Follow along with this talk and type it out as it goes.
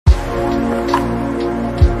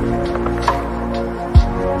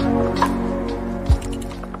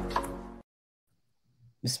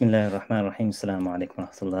Bismillah ar-Rahman ar-Rahim. Assalamu alaikum wa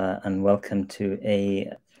rahmatullah, and welcome to a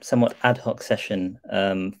somewhat ad hoc session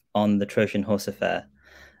on the Trojan Horse Affair.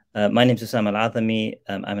 My name is Usaama al-Azami.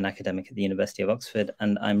 I'm an academic at the University of Oxford,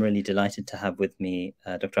 and I'm really delighted to have with me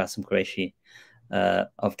Dr. Asim Qureshi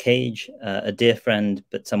of Cage, a dear friend,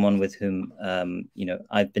 but someone with whom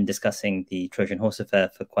I've been discussing the Trojan Horse Affair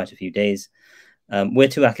for quite a few days. We're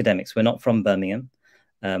two academics. We're not from Birmingham.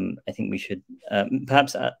 I think we should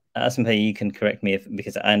perhaps Asim, you can correct me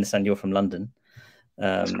because I understand you're from London.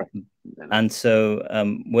 That's correct. And so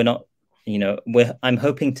we're not, I'm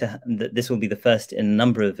hoping that this will be the first in a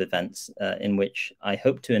number of events in which I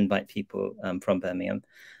hope to invite people from Birmingham.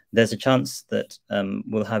 There's a chance that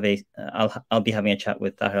I'll be having a chat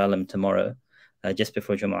with Tahir Alam tomorrow, just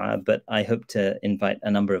before Jumu'ah, but I hope to invite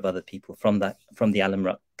a number of other people from the Alam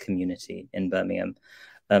Ruck community in Birmingham,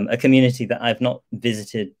 a community that I've not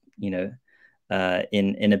visited,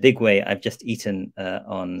 in a big way. I've just eaten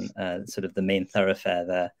on sort of the main thoroughfare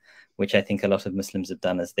there, which I think a lot of Muslims have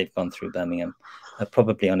done as they've gone through Birmingham,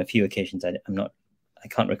 probably on a few occasions. I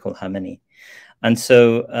can't recall how many. And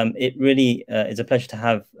so it really is a pleasure to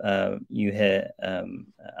have you here,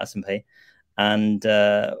 Asim. And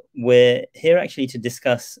we're here actually to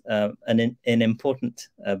discuss an important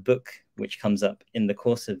book which comes up in the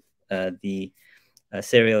course of the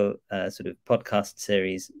serial sort of podcast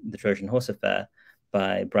series, The Trojan Horse Affair,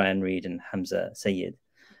 by Brian Reed and Hamza Sayyid.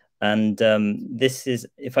 And this is,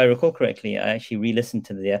 if I recall correctly, I actually re-listened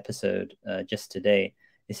to the episode just today.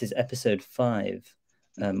 This is episode 5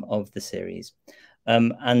 of the series.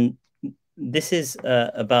 And this is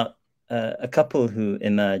about a couple who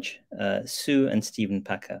emerge, Sue and Stephen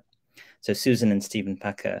Packer. So Susan and Stephen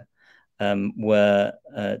Packer were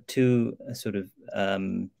two sort of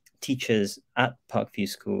teachers at Parkview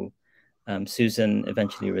School. Susan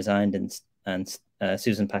eventually resigned, and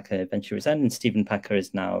Susan Packer eventually resigned, and Stephen Packer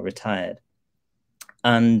is now retired.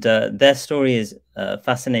 And their story is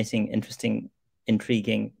fascinating, interesting,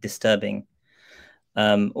 intriguing, disturbing,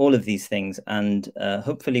 all of these things. And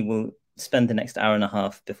hopefully we'll spend the next hour and a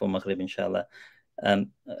half before Maghrib, inshallah,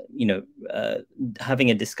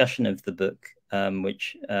 having a discussion of the book,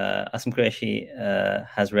 which Asim Qureshi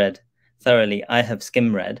has read thoroughly. I have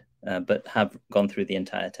skim read, but have gone through the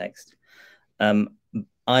entire text.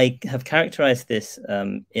 I have characterized this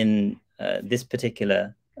in this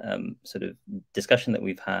particular sort of discussion that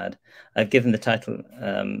we've had. I've given the title,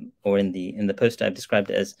 or in the post, I've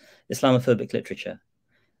described it as Islamophobic literature,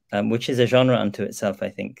 which is a genre unto itself, I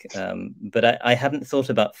think. But I hadn't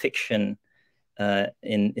thought about fiction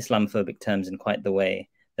in Islamophobic terms in quite the way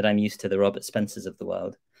that I'm used to the Robert Spencers of the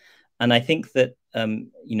world. And I think that,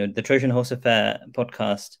 the Trojan Horse Affair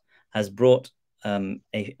podcast has brought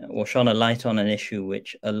or shone a light on an issue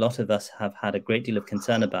which a lot of us have had a great deal of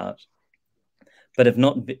concern about, but have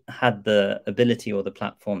not had the ability or the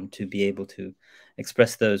platform to be able to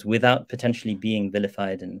express those without potentially being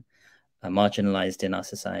vilified and marginalized in our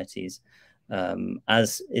societies,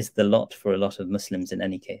 as is the lot for a lot of Muslims in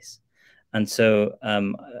any case. And so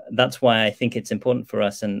that's why I think it's important for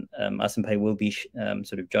us, and Asim will be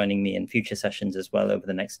sort of joining me in future sessions as well over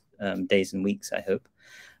the next days and weeks, I hope,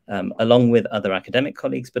 along with other academic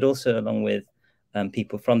colleagues, but also along with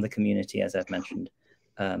people from the community, as I've mentioned,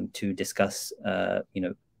 to discuss,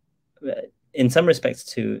 in some respects,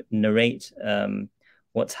 to narrate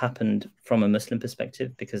what's happened from a Muslim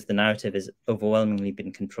perspective, because the narrative has overwhelmingly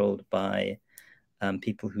been controlled by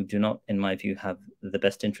people who do not, in my view, have the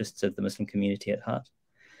best interests of the Muslim community at heart,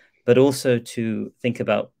 but also to think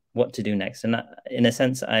about what to do next. And in a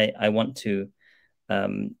sense, I want to,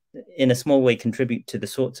 in a small way, contribute to the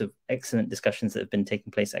sorts of excellent discussions that have been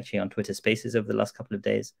taking place actually on Twitter Spaces over the last couple of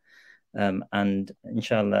days. And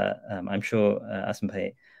inshallah, I'm sure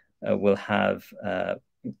Asim will have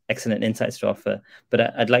excellent insights to offer.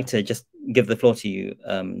 But I'd like to just give the floor to you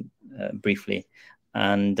briefly.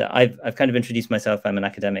 And I've kind of introduced myself. I'm an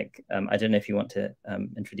academic. I don't know if you want to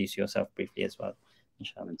introduce yourself briefly as well.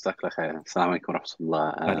 Inshallah. Assalamu alaikum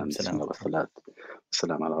wa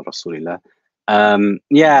rahmatullah.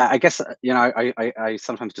 Yeah, I guess, I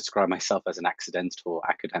sometimes describe myself as an accidental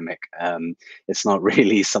academic. It's not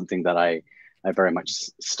really something that I very much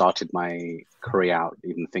started my career out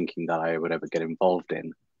even thinking that I would ever get involved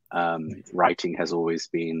in. Writing has always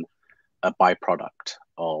been a byproduct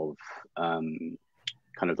of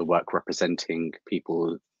kind of the work representing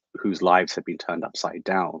people whose lives have been turned upside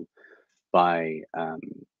down by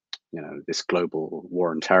this global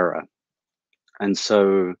war on terror. And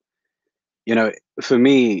so, for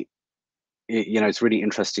me, it's really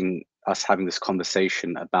interesting us having this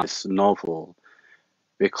conversation about this novel,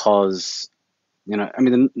 because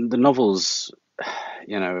the novels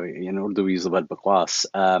do we use the word bakwas?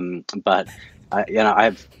 But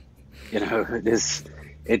I've, there's,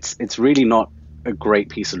 it's really not a great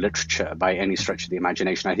piece of literature by any stretch of the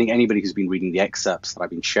imagination. I think anybody who's been reading the excerpts that I've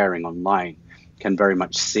been sharing online can very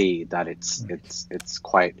much see that it's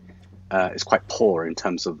quite poor in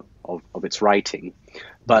terms of its writing.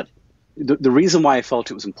 But the reason why I felt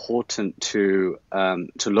it was important to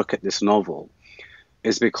look at this novel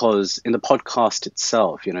is because in the podcast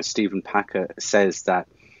itself, Stephen Packer says that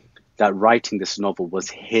writing this novel was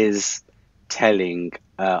his telling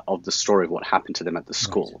of the story of what happened to them at the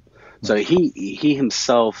school. Right. So he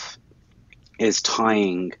himself is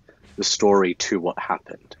tying the story to what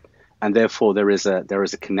happened, and therefore there is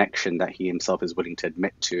a connection that he himself is willing to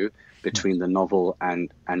admit to between the novel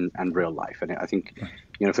and real life. And I think,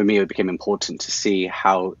 for me, it became important to see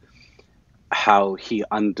how he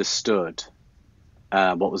understood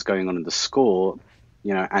what was going on in the school,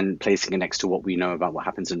 and placing it next to what we know about what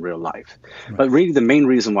happens in real life. Right. But really, the main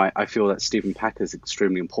reason why I feel that Stephen Packer is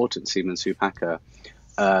extremely important, Stephen Sue Packer,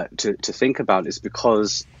 to think about is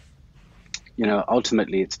because,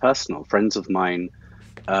 ultimately it's personal. Friends of mine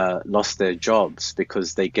lost their jobs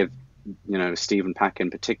because they give, Stephen Packer in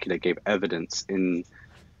particular gave evidence in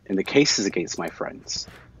the cases against my friends.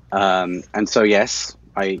 And so, yes,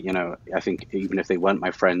 I think even if they weren't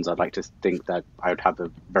my friends, I'd like to think that I would have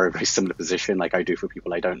a very, very similar position like I do for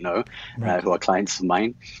people I don't know, right. Who are clients of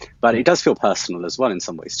mine. But it does feel personal as well in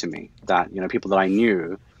some ways to me that, people that I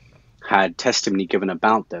knew had testimony given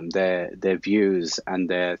about them, their views and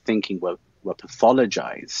their thinking were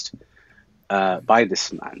pathologized by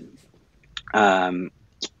this man.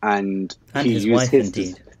 And he his used wife,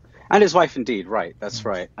 indeed. And his wife, indeed, right, that's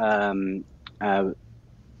right. In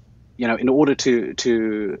order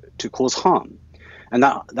to cause harm. And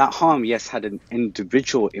that harm, yes, had an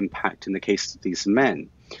individual impact in the case of these men,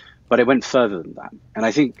 but it went further than that. And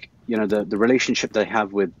I think, the relationship they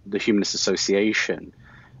have with the Humanist Association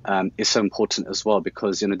is so important as well,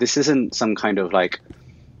 because, this isn't some kind of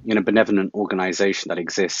benevolent organization that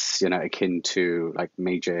exists, akin to like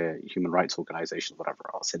major human rights organizations, whatever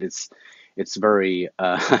else. It's very,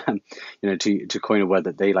 to coin a word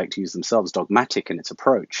that they like to use themselves, dogmatic in its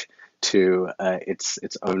approach to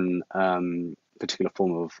its own particular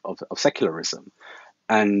form of secularism.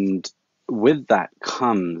 And with that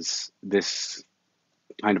comes this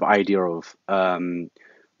kind of idea of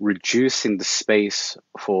reducing the space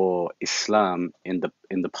for Islam in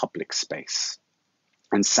the public space,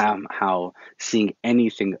 and somehow seeing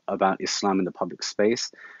anything about Islam in the public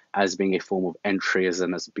space as being a form of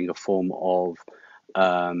entryism, as being a form of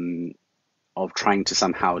trying to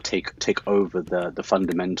somehow take over the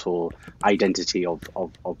fundamental identity of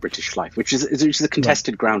British life, which is a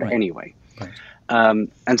contested ground anyway. Right.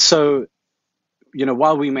 And so,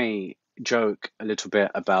 while we may joke a little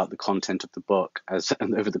bit about the content of the book as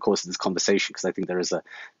over the course of this conversation, because I think there is a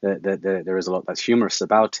lot that's humorous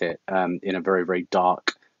about it in a very, very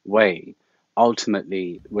dark way.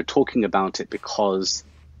 Ultimately, we're talking about it because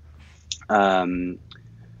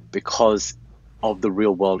of the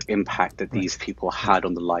real world impact that these people had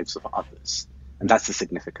on the lives of others, and that's the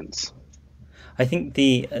significance. I think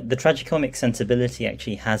the tragicomic sensibility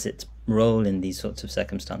actually has its role in these sorts of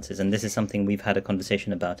circumstances, and this is something we've had a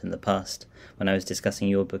conversation about in the past when I was discussing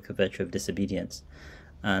your book, A Virtue of Disobedience,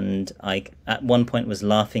 and I at one point was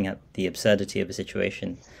laughing at the absurdity of a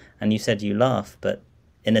situation, and you said you laugh, but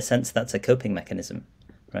in a sense that's a coping mechanism,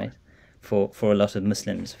 right, for a lot of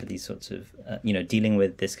Muslims, for these sorts of dealing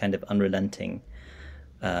with this kind of unrelenting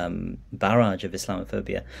barrage of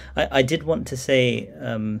Islamophobia. I did want to say,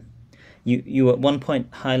 you at one point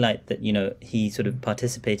highlight that he sort of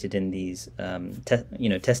participated in these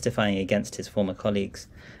testifying against his former colleagues,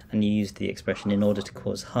 and you used the expression "in order to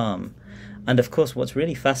cause harm." And of course, what's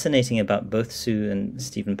really fascinating about both Sue and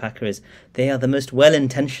Stephen Packer is they are the most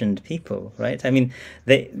well-intentioned people, right? I mean,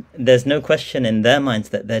 there's no question in their minds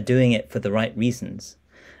that they're doing it for the right reasons,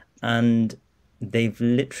 and they've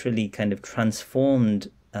literally kind of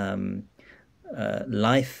transformed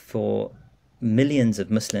life for millions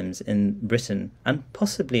of Muslims in Britain and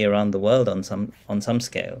possibly around the world on some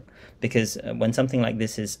scale, because when something like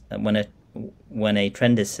this is when a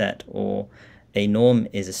trend is set or a norm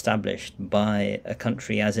is established by a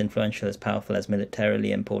country as influential, as powerful, as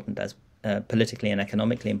militarily important, as politically and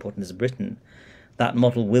economically important as Britain, that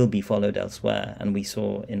model will be followed elsewhere. And we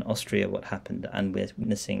saw in Austria what happened, and we're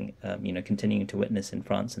witnessing, continuing to witness in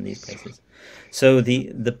France and these places. So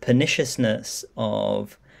the perniciousness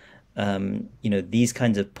of these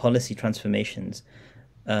kinds of policy transformations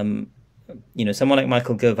someone like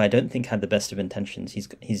Michael Gove, I don't think had the best of intentions.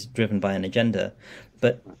 He's driven by an agenda,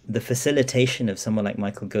 but the facilitation of someone like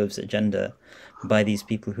Michael Gove's agenda by these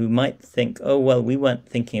people who might think, oh well, we weren't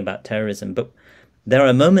thinking about terrorism, but there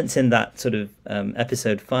are moments in that sort of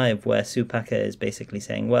episode 5 where Supaka is basically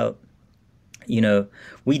saying, well,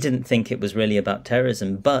 we didn't think it was really about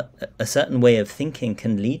terrorism, but a certain way of thinking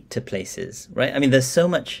can lead to places, right? I mean, there's so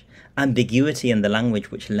much ambiguity in the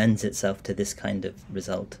language which lends itself to this kind of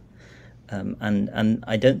result. And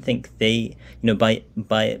I don't think they,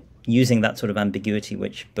 by using that sort of ambiguity,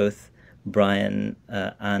 which both Brian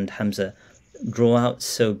and Hamza draw out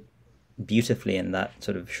so beautifully in that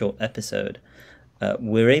sort of short episode,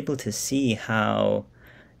 we're able to see how,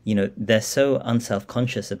 they're so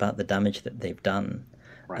unself-conscious about the damage that they've done.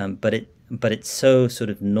 Right. But it's so sort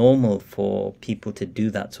of normal for people to do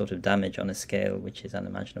that sort of damage on a scale which is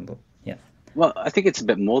unimaginable. Yeah. Well, I think it's a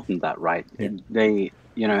bit more than that, right? Yeah. They,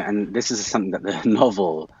 and this is something that the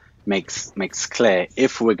novel makes clear.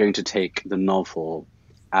 If we're going to take the novel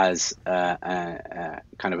as a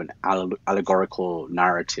kind of an allegorical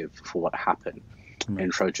narrative for what happened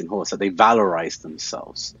in Trojan Horse, that they valorize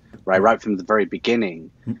themselves, right from the very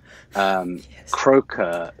beginning. Yes.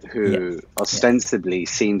 Croker, who ostensibly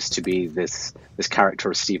seems to be this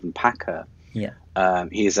character of Stephen Packer,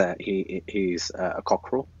 he's a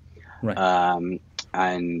cockerel, right.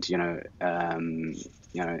 And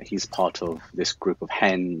he's part of this group of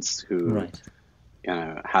hens who right.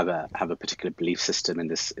 Have a particular belief system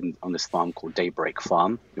on this farm called Daybreak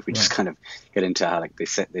Farm. If we right. just kind of get into how they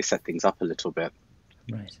set things up a little bit.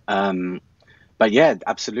 Right. But yeah,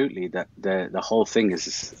 absolutely. That the whole thing is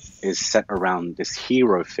set around this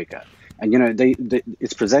hero figure, and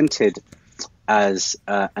it's presented as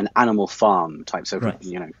an Animal Farm type. So right.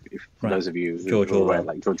 If right. those of you who are aware,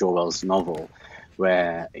 like George Orwell's novel,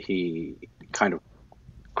 where he kind of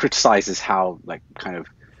criticizes how kind of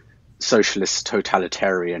socialist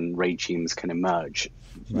totalitarian regimes can emerge,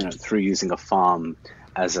 right. Through using a farm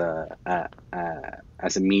as a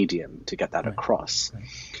medium to get that right. across. Right.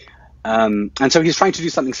 And so he's trying to do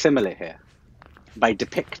something similar here by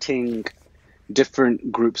depicting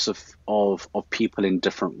different groups of people in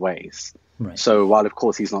different ways. Right. So while of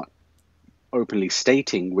course he's not openly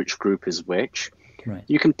stating which group is which, right.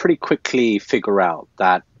 you can pretty quickly figure out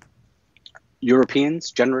that Europeans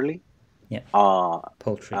generally are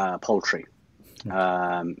poultry.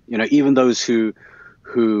 Right. Even those who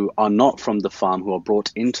are not from the farm, who are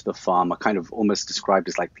brought into the farm, are kind of almost described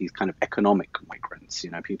as like these kind of economic migrants,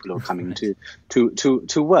 people who are coming right.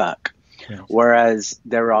 to work. Yes. Whereas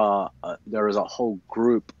there is a whole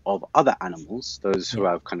group of other animals, those who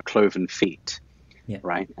have kind of cloven feet,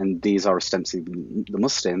 right? And these are ostensibly the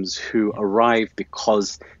Muslims who arrive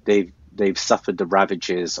because they've suffered the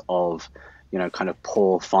ravages of kind of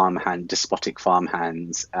poor despotic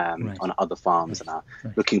farmhands right. on other farms right. and are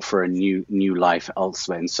right. looking for a new life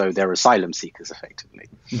elsewhere. And so they're asylum seekers effectively.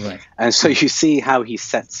 Right. And so you see how he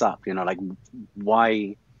sets up, like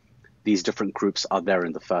why these different groups are there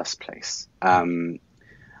in the first place.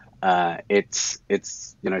 It's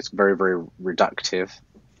very, very reductive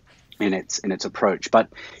in its approach, but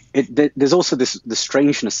there's also the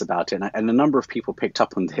strangeness about it. And a number of people picked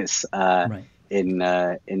up on this, right. in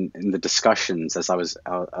the discussions as I was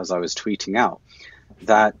tweeting out,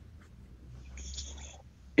 that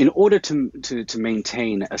in order to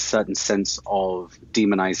maintain a certain sense of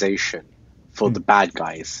demonization for the bad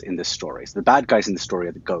guys in this story, so the bad guys in the story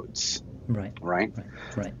are the goats, right.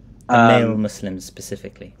 The male Muslims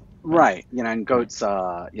specifically, right? And goats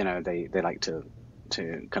are they like to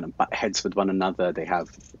kind of butt heads with one another. They have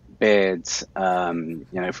beards.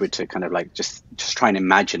 If we're to kind of like just try and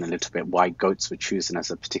imagine a little bit why goats were chosen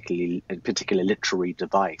as a particular literary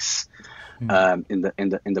device in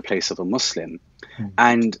the place of a Muslim,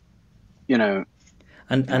 and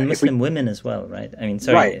and Muslim women as well, right? I mean,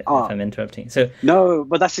 sorry right. if I'm interrupting. So no,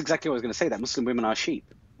 but that's exactly what I was going to say. That Muslim women are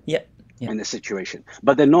sheep, in this situation,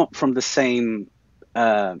 but they're not from the same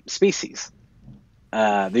species.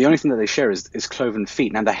 The only thing that they share is cloven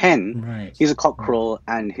feet. Now the hen, right. he's a cockerel,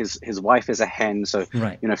 right. and his wife is a hen. So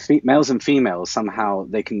right. Males and females somehow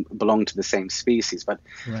they can belong to the same species, but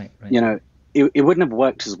right. It wouldn't have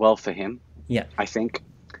worked as well for him. I think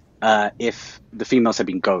if the females had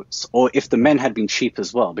been goats, or if the men had been sheep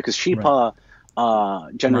as well, because sheep right.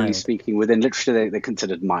 are generally mild. Speaking within literature they're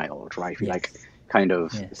considered mild, right? Yes. Like kind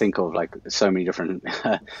of Yes. think of like so many different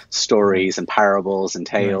stories and parables and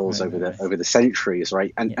tales over the centuries,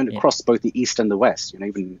 right? And across both the East and the West,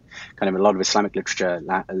 even kind of a lot of Islamic literature,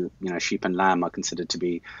 sheep and lamb are considered to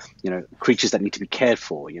be, creatures that need to be cared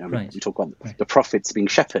for. We talk about the prophets being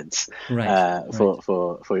shepherds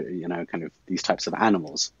for kind of these types of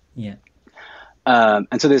animals. Yeah.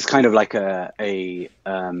 And so there's kind of like a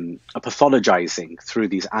pathologizing through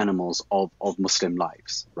these animals of Muslim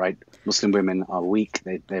lives, right? Muslim women are weak,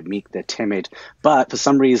 they're meek, they're timid, but for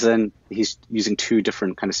some reason he's using two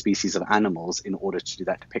different kind of species of animals in order to do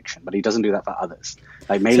that depiction, but he doesn't do that for others.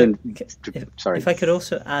 Like Malin, if I could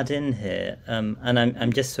also add in here, and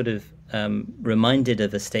I'm just sort of reminded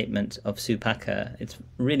of a statement of Supaka. It's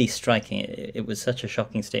really striking. It was such a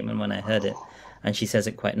shocking statement when I heard it. And she says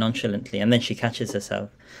it quite nonchalantly, and then she catches herself.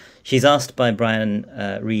 She's asked by Brian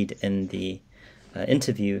Reed in the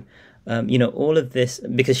interview, all of this,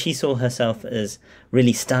 because she saw herself as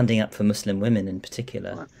really standing up for Muslim women in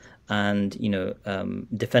particular, and,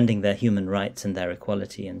 defending their human rights and their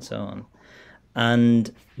equality and so on.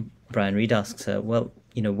 And Brian Reed asks her, well,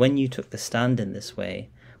 when you took the stand in this way,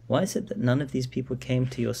 why is it that none of these people came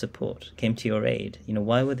to your support, came to your aid?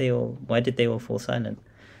 Why did they all fall silent?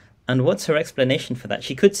 And what's her explanation for that?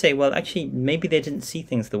 She could say, well, actually, maybe they didn't see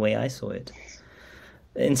things the way I saw it.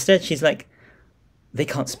 Instead, she's like, they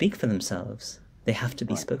can't speak for themselves. They have to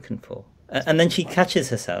be spoken for. And then she catches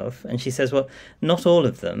herself and she says, well, not all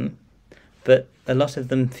of them, but a lot of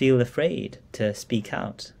them feel afraid to speak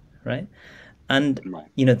out, right? And,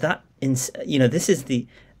 this is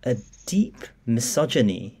a deep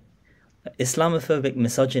misogyny, Islamophobic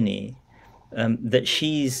misogyny, that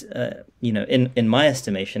she's, in my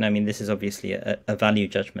estimation, I mean, this is obviously a value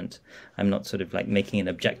judgment. I'm not sort of like making an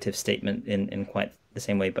objective statement in quite the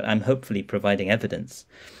same way, but I'm hopefully providing evidence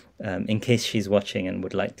in case she's watching and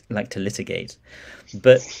would like to litigate.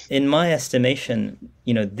 But in my estimation,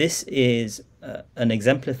 this is an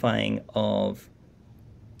exemplifying of,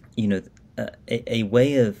 a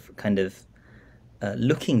way of kind of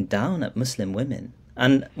looking down at Muslim women.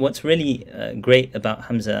 And what's really great about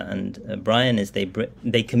Hamza and Brian is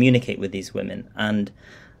they communicate with these women, and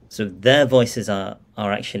so their voices are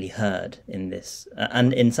actually heard in this.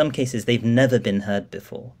 And in some cases, they've never been heard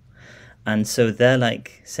before. And so they're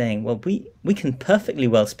like saying, well, we can perfectly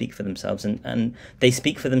well speak for themselves, and they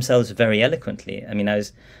speak for themselves very eloquently. I mean, I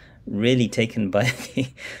was really taken by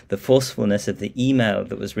the forcefulness of the email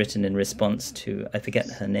that was written in response to, I forget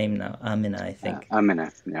her name now, Amina, I think.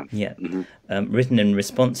 Amina, yeah. Yeah. Mm-hmm. Written in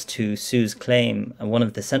response to Sue's claim, one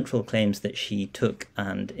of the central claims that she took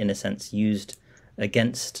and, in a sense, used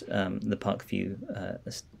against the Parkview,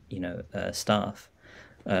 staff.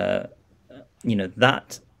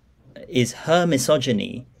 That is her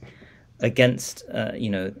misogyny against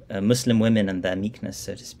Muslim women and their meekness,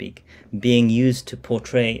 so to speak, being used to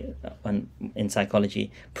portray, in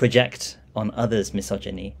psychology, project on others'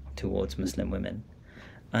 misogyny towards Muslim women.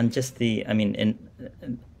 And just it's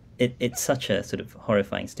such a sort of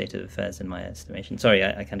horrifying state of affairs in my estimation. Sorry,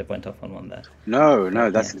 I kind of went off on one there. No,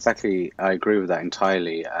 that's exactly, I agree with that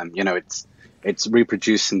entirely. It's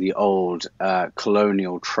reproducing the old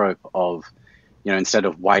colonial trope of, instead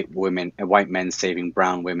of white men saving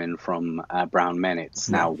brown women from brown men, it's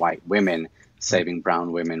now white women saving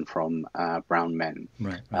brown women from brown men.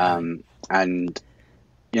 Right. And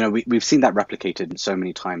we've seen that replicated so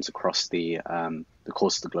many times across the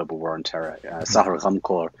course of the global war on terror. Sahar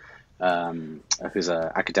Ghamkor, who's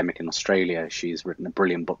an academic in Australia, she's written a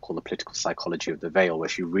brilliant book called The Political Psychology of the Veil, where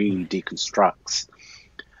she really deconstructs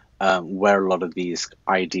where a lot of these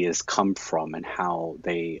ideas come from and how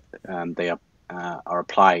they are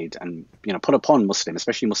applied and put upon Muslim,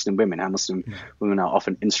 especially Muslim women. How Muslim women are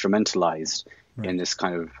often instrumentalized in this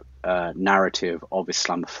kind of narrative of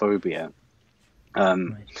Islamophobia.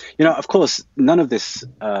 Of course, none of this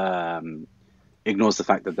ignores the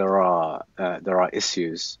fact that there are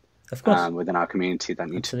issues within our community that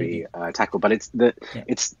need to be tackled. But it's the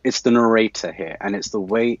narrator here, and it's the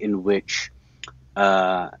way in which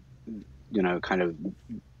kind of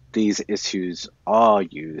these issues are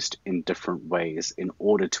used in different ways in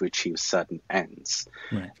order to achieve certain ends.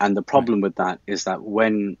 Right. And the problem with that is that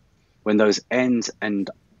when those ends end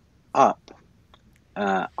up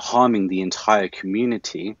harming the entire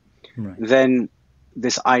community, then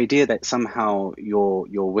this idea that somehow you're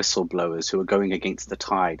whistleblowers who are going against the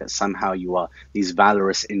tide, that somehow you are these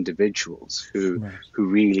valorous individuals who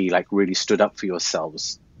really stood up for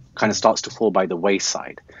yourselves, kind of starts to fall by the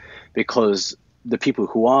wayside, because the people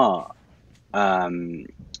who are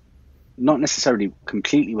not necessarily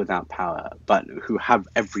completely without power, but who have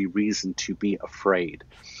every reason to be afraid,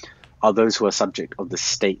 are those who are subject of the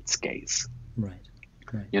state's gaze. Right.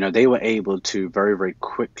 Right. You know, they were able to very, very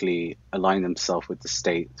quickly align themselves with the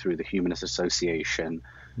state through the Humanist Association,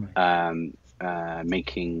 Right.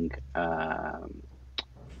 making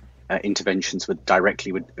interventions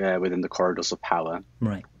within the corridors of power.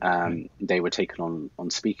 Right. They were taken on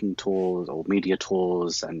speaking tours or media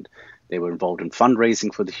tours, and they were involved in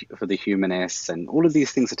fundraising for the humanists, and all of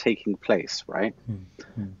these things are taking place, right?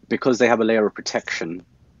 Because they have a layer of protection,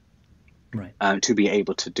 right, to be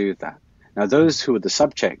able to do that. Now, those who are the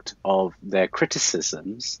subject of their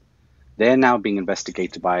criticisms, they're now being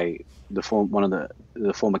investigated by one of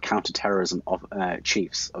the former counterterrorism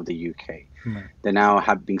chiefs of the UK. Right. They now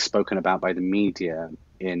have been spoken about by the media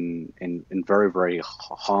in very, very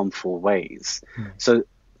harmful ways. Right. So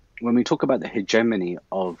when we talk about the hegemony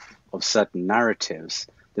of certain narratives,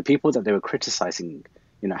 the people that they were criticizing,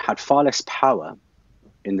 you know, had far less power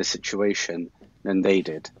in the situation than they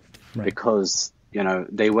did, right, because, you know,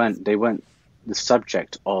 they weren't the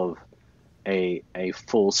subject of a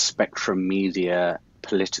full spectrum media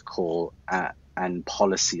political and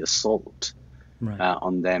policy assault right.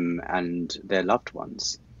 On them and their loved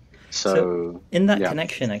ones. So in that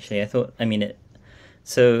connection, actually, I thought, I mean,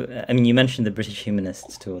 you mentioned the British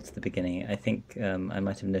humanists towards the beginning. I think I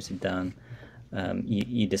might have noted down,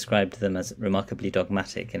 you described them as remarkably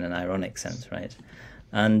dogmatic in an ironic sense, right?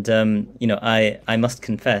 And, you know, I must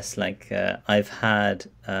confess, like, I've had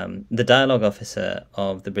the dialogue officer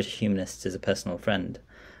of the British humanists is a personal friend,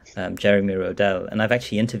 Jeremy Rodell, and I've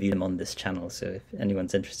actually interviewed him on this channel. So if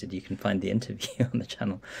anyone's interested, you can find the interview on the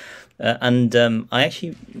channel. And I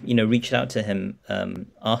actually, you know, reached out to him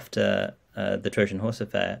after the Trojan Horse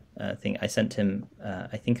affair thing. I sent him,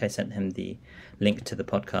 I think I sent him the link to the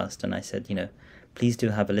podcast, and I said, you know, please do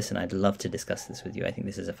have a listen. I'd love to discuss this with you. I think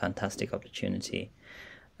this is a fantastic opportunity.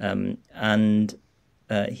 And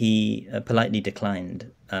he politely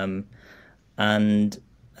declined.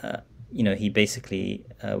 You know, he basically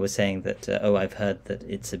was saying that, oh, I've heard that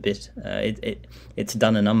it's a bit, it's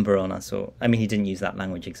done a number on us. Or, I mean, he didn't use that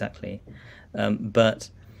language exactly. But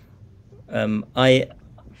I,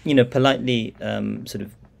 you know, politely sort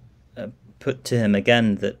of put to him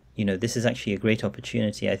again that, you know, this is actually a great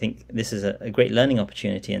opportunity. I think this is a great learning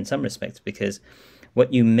opportunity in some respects, because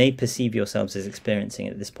what you may perceive yourselves as experiencing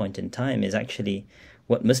at this point in time is actually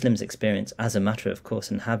what Muslims experience as a matter of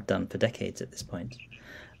course and have done for decades at this point.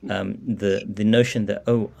 The notion that,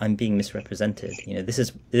 oh, I'm being misrepresented, you know, this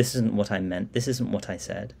isn't what I meant, this isn't what I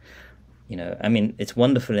said. You know, I mean, it's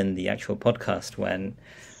wonderful in the actual podcast when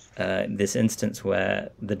this instance where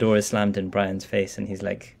the door is slammed in Brian's face and he's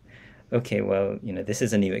like, okay, well, you know, this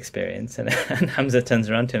is a new experience. And Hamza turns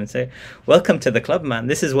around to him and says, welcome to the club, man.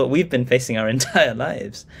 This is what we've been facing our entire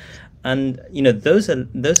lives. And, you know, those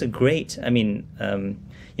are great. I mean,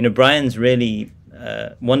 you know, Brian's really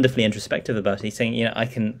wonderfully introspective about it. He's saying, you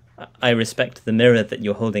know, I respect the mirror that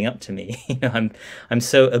you're holding up to me. You know, I'm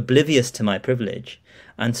so oblivious to my privilege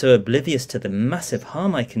and so oblivious to the massive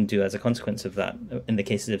harm I can do as a consequence of that in the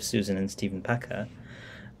cases of Susan and Stephen Packer.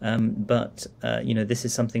 But you know, this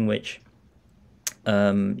is something which,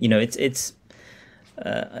 you know, it's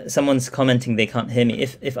someone's commenting they can't hear me.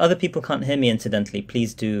 If other people can't hear me, incidentally,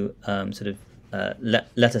 please do sort of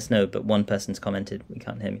let us know. But one person's commented we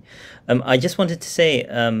can't hear me. I just wanted to say,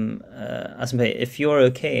 Asim, if you're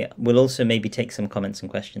okay, we'll also maybe take some comments and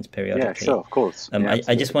questions periodically. Yeah, sure, of course. Yeah,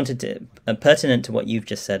 I just wanted to, pertinent to what you've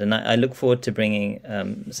just said, and I look forward to bringing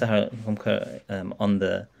Sahar Humka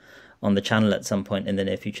on the channel at some point in the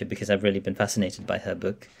near future, because I've really been fascinated by her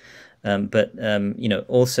book. But you know,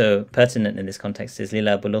 also pertinent in this context is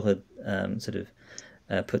Lila Bulughud sort of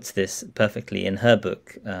puts this perfectly in her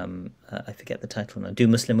book. I forget the title now. Do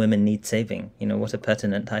Muslim Women Need Saving? You know, what a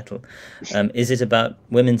pertinent title. Is it about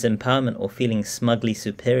women's empowerment or feeling smugly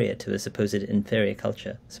superior to a supposedly inferior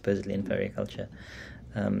culture?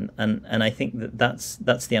 And I think that's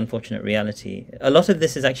the unfortunate reality. A lot of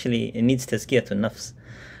this is actually, it needs tazkiyatun nafs.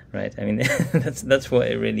 Right, I mean, that's what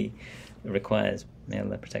it really requires. May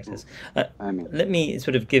Allah protect us. Let me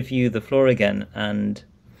sort of give you the floor again, and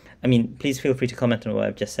I mean, please feel free to comment on what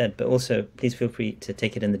I've just said, but also please feel free to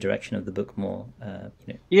take it in the direction of the book more.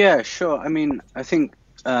 You know. Yeah, sure. I mean, I think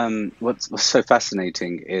what's so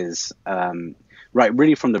fascinating is right,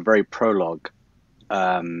 really from the very prologue,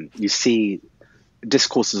 you see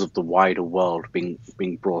discourses of the wider world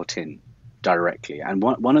being brought in directly, and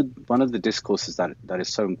one of the discourses that is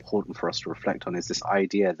so important for us to reflect on is this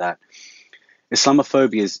idea that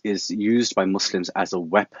Islamophobia is used by Muslims as a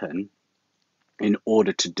weapon in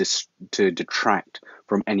order to detract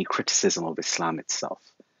from any criticism of Islam itself.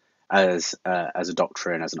 as a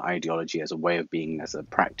doctrine, as an ideology, as a way of being, as a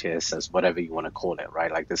practice, as whatever you want to call it,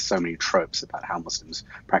 right? Like there's so many tropes about how Muslims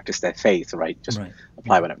practice their faith, right? Just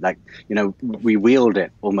apply whatever. Like, you know, we wield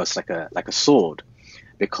it almost like a sword,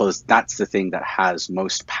 because that's the thing that has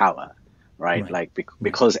most power, right? Like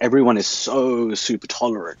because everyone is so super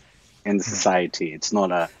tolerant in the society. It's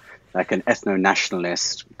not like an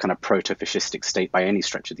ethno-nationalist kind of proto-fascistic state by any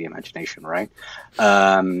stretch of the imagination, right?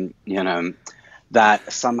 You know,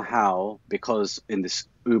 that somehow, because in this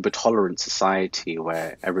uber tolerant society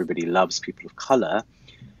where everybody loves people of color,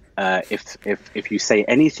 if you say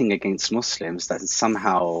anything against Muslims, that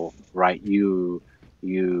somehow, right, you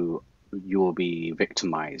will be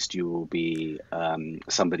victimized. You will be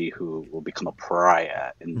somebody who will become a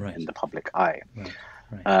pariah in the public eye.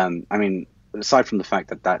 I mean, aside from the fact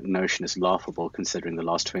that that notion is laughable, considering the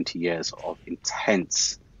last 20 years of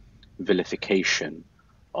intense vilification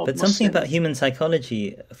of But Muslims. Something about human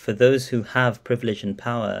psychology, for those who have privilege and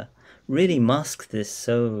power, really masks this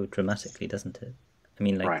so dramatically, doesn't it? I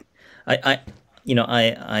mean, like, I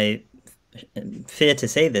fear to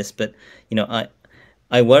say this, but you know,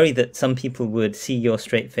 I worry that some people would see your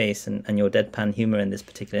straight face and your deadpan humor in this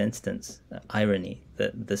particular instance, irony,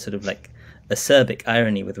 the sort of like acerbic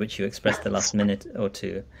irony with which you expressed the last minute or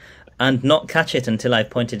two, and not catch it until I've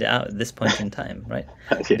pointed it out at this point in time, right?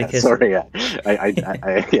 Sorry,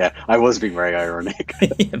 I was being very ironic.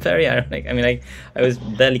 Yeah, very ironic. I mean, I was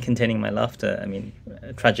barely containing my laughter. I mean,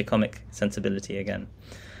 tragicomic sensibility again.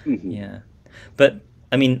 Yeah, but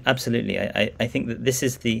I mean, absolutely. I think that this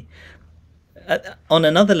is the on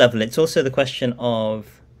another level, it's also the question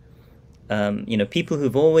of you know, people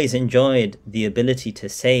who've always enjoyed the ability to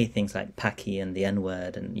say things like Paki and the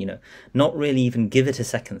N-word and, you know, not really even give it a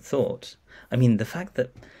second thought. I mean, the fact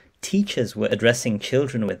that teachers were addressing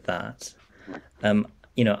children with that,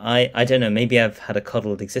 you know, I don't know, maybe I've had a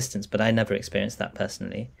coddled existence, but I never experienced that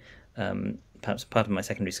personally. Perhaps part of my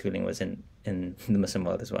secondary schooling was in the Muslim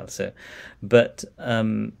world as well. So, but,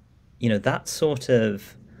 you know, that sort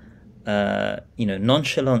of, you know,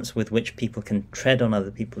 nonchalance with which people can tread on other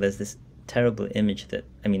people. There's this terrible image that,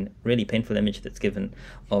 I mean, really painful image that's given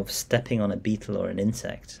of stepping on a beetle or an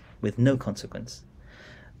insect with no consequence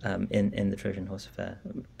in the Trojan horse affair.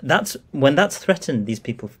 That's when that's threatened, these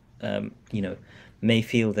people, you know, may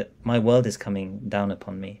feel that my world is coming down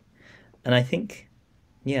upon me. And I think,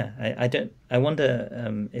 yeah, I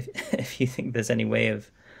wonder if you think there's any way of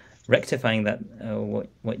rectifying that, or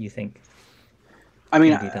what you think. I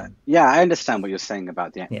mean, yeah, I understand what you're saying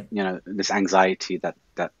about the, you know, this anxiety that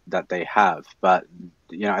they have, but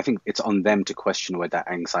you know, I think it's on them to question where that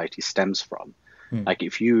anxiety stems from. Like,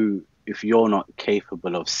 if you're not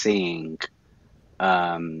capable of seeing,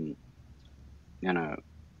 you know,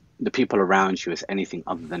 the people around you as anything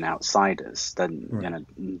other than outsiders, then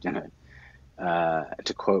you know,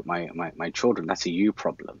 to quote my children, that's a you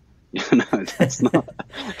problem. You know, that's not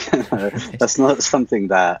that's not something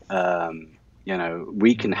that you know,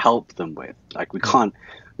 we can help them with. Like, we can't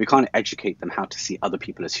educate them how to see other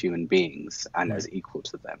people as human beings and as equal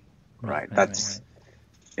to them, right?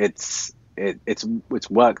 It's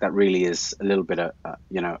work that really is a little bit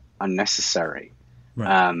you know, unnecessary,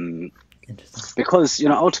 because, you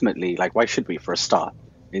know, ultimately, like, why should we, for a start?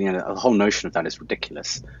 You know, the whole notion of that is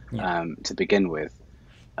ridiculous to begin with,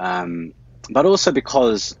 but also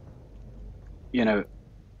because, you know,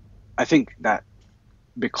 I think that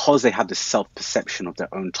because they have this self-perception of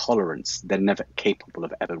their own tolerance, they're never capable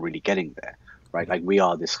of ever really getting there, right? Like, we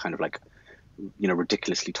are this kind of, like, you know,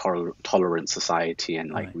 ridiculously tolerant society,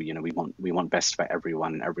 and like, you know, we want best for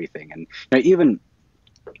everyone and everything. And, you know, even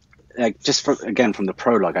like, just again from the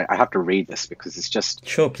prologue, I have to read this because it's just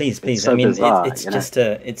please. So I mean, bizarre, it's just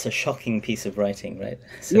it's a shocking piece of writing, right?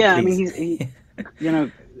 So yeah, please. I mean, he you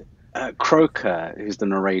know, Croker, who's the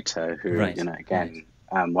narrator, who you know, again.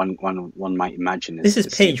 One might imagine this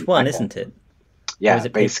is page 1, isn't it? Yeah,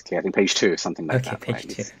 basically, I think page 2, something like that. Page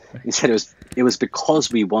 2. He said it was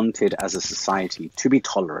because we wanted as a society to be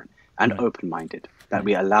tolerant and open-minded that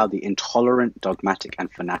we allowed the intolerant, dogmatic,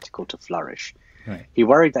 and fanatical to flourish. He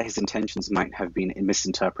worried that his intentions might have been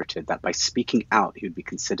misinterpreted, that by speaking out he would be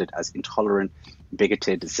considered as intolerant,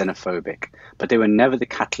 bigoted, xenophobic, but they were never the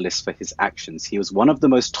catalyst for his actions. He was one of the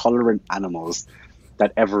most tolerant animals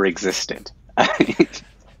that ever existed.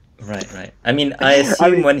 Right. I mean, I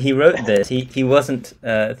assume when he wrote this, he wasn't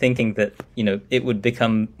thinking that, you know, it would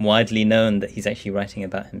become widely known that he's actually writing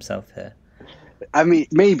about himself here. I mean,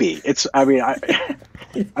 maybe it's. I mean, I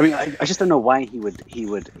just don't know why he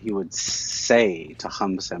would say to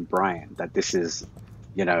Hamza and Brian that this is,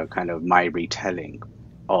 you know, kind of my retelling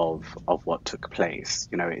of what took place.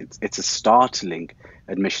 You know, it's a startling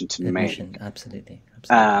admission to make. Absolutely.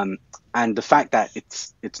 And the fact that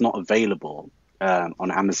it's not available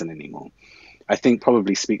on Amazon anymore, I think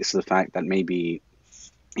probably speaks to the fact that maybe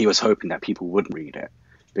he was hoping that people wouldn't read it,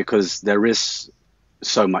 because there is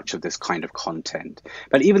so much of this kind of content.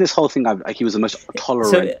 But even this whole thing, like, he was the most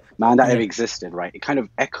tolerant man that ever existed, right? It kind of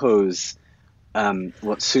echoes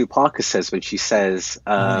what Sue Parker says when she says,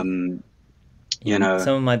 you know,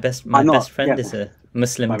 some of my best friend is a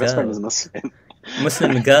Muslim girl. My best friend is a Muslim.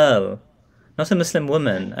 Muslim girl, not a Muslim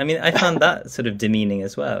woman. I mean, I found that sort of demeaning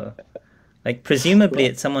as well. Like, presumably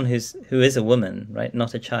it's someone who is a woman, right?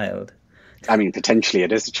 Not a child. I mean, potentially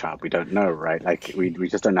it is a child. We don't know, right? Like, we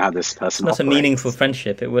just don't know how this person operates. It's not operates. a meaningful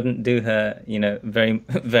friendship. It wouldn't do her, you know, very,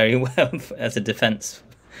 very well as a defense,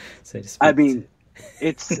 so to speak. I mean,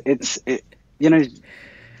 it's you know,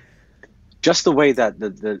 just the way that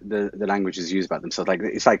the language is used about themselves. Like,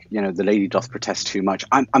 it's like, you know, the lady doth protest too much.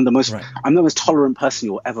 I'm the most tolerant person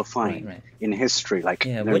you'll ever find in history. Like,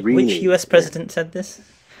 yeah, no, which US president said this?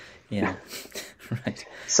 Yeah, right.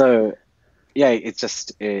 So, yeah, it's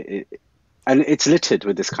just and it's littered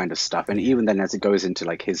with this kind of stuff. And even then, as it goes into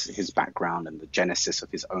like his background and the genesis of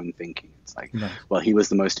his own thinking, it's like, well, he was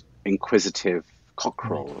the most inquisitive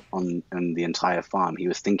cockerel on the entire farm. He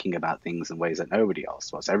was thinking about things in ways that nobody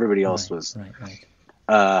else was. Everybody else was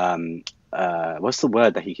what's the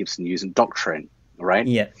word that he keeps using? Doctrine, right?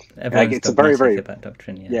 Yeah, like, it's a very about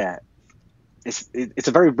doctrine. Yeah, it's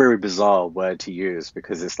a very, very bizarre word to use,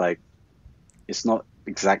 because it's like, it's not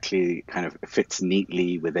exactly kind of fits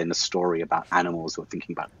neatly within a story about animals who are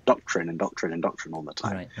thinking about doctrine all the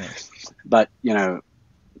time. Right. But, you know,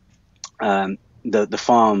 the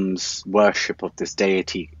farm's worship of this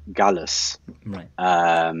deity Gallus,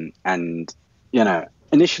 and, you know,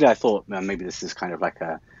 initially I thought, man, maybe this is kind of like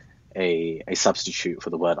a substitute for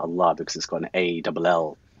the word Allah, because it's got an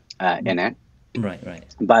ALL in it. Right.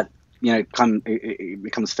 But, you know, it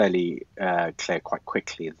becomes fairly clear quite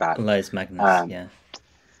quickly that Lies Magnus,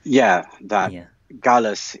 that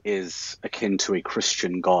Gallus is akin to a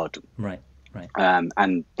Christian god, right,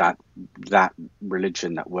 and that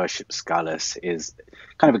religion that worships Gallus is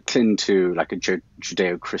kind of akin to like a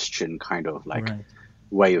Judeo-Christian kind of like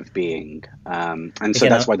way of being, and so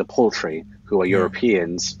that's why the poultry, who are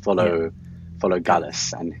Europeans, follow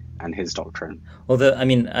Gallus and his doctrine. Although, I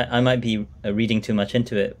mean, I might be reading too much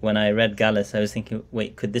into it. When I read Gallus, I was thinking,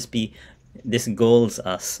 wait, could this be, this galls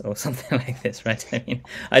us or something like this, right? I mean,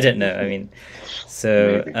 I don't know. I mean,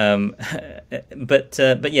 so,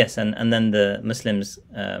 but yes, and then the Muslims,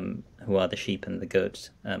 who are the sheep and the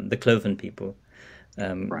goats, the cloven people,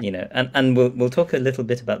 you know, and we'll talk a little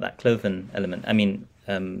bit about that cloven element. I mean,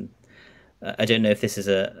 I don't know if this is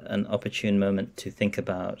an opportune moment to think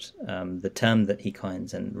about the term that he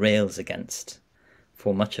coins and rails against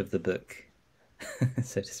for much of the book,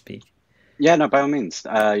 so to speak. Yeah, no, by all means.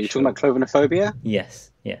 You're talking about clovenophobia? Yes.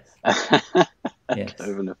 Yes.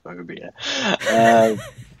 Clovenophobia.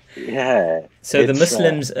 Yeah. So the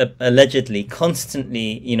Muslims allegedly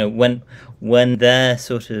constantly, you know, when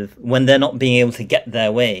they're not being able to get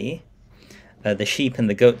their way, the sheep and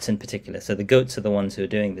the goats in particular. So the goats are the ones who are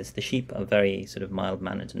doing this. The sheep are very sort of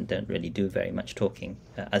mild-mannered and don't really do very much talking,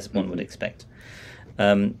 as one would expect.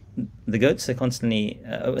 The goats are constantly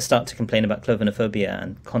start to complain about clovenophobia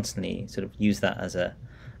and constantly sort of use that as a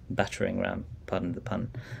battering ram, pardon the pun.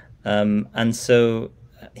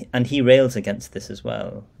 And he rails against this as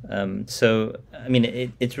well. So, I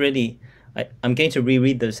mean, it's really... I'm going to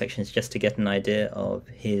reread those sections just to get an idea of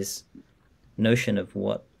his notion of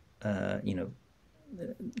what, you know,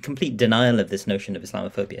 complete denial of this notion of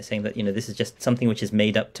Islamophobia, saying that, you know, this is just something which is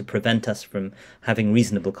made up to prevent us from having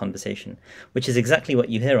reasonable conversation, which is exactly what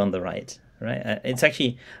you hear on the right, right? It's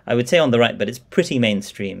actually, I would say on the right, but it's pretty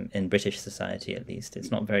mainstream in British society, at least. It's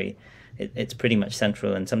not very, it's pretty much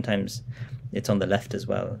central, and sometimes it's on the left as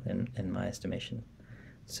well, in my estimation.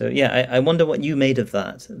 So yeah, I wonder what you made of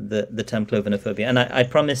that, the term clovenophobia. And I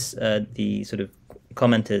promise the sort of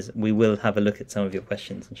commenters, we will have a look at some of your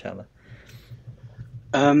questions, inshallah.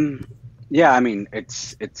 Yeah, I mean, it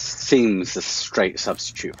seems a straight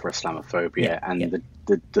substitute for Islamophobia, and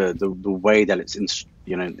the way that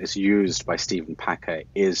it's used by Stephen Packer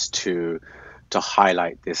is to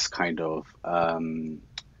highlight this kind of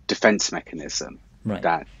defense mechanism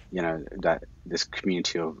that that this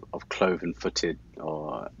community of cloven-footed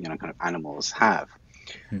or kind of animals have,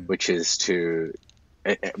 which is to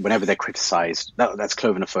whenever they're criticized, that's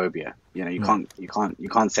clovenophobia. You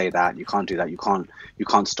can't say that, you can't do that, you can't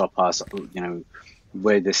stop us.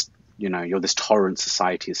 We're this, you're this tolerant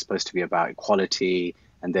society is supposed to be about equality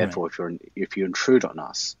and therefore if you intrude on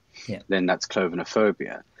us, then that's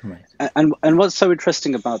clovenophobia. Right. And what's so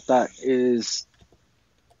interesting about that is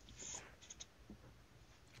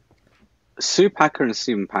Sue Packer and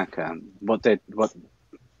Stephen Packer, what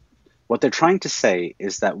they're trying to say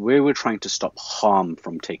is that we were trying to stop harm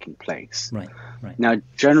from taking place. Right. Right. Now,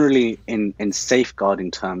 generally, in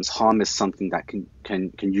safeguarding terms, harm is something that can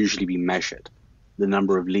usually be measured. The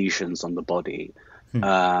number of lesions on the body, you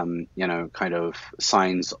know, kind of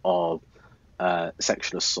signs of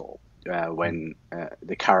sexual assault, when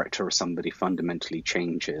the character of somebody fundamentally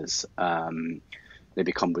changes, they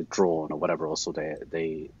become withdrawn or whatever. Also,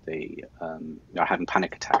 they are having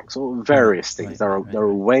panic attacks or various things. There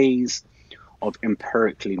are ways of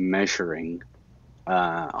empirically measuring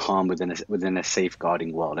harm within a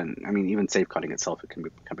safeguarding world, and I mean even safeguarding itself, it can be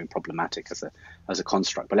becoming problematic as a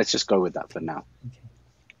construct. But let's just go with that for now. Okay.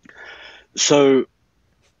 So,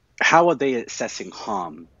 how are they assessing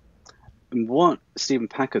harm? And what Stephen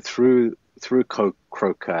Packer through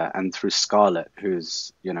Croker and through Scarlett,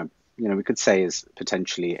 who's we could say is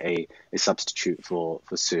potentially a substitute for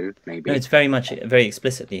Sue, maybe. No, it's very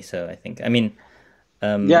explicitly so, I think. I mean,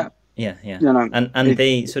 yeah. You know, and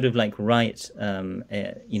they sort of like write,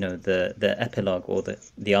 the epilogue or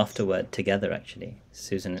the afterword together, actually,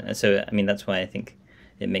 Susan. So, I mean, that's why I think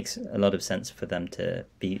it makes a lot of sense for them to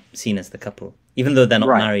be seen as the couple, even though they're not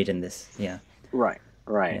married in this. Yeah. Right.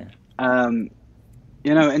 Yeah.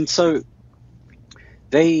 And so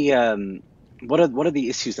they, what are the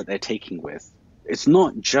issues that they're taking with? It's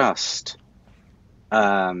not just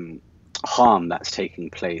harm that's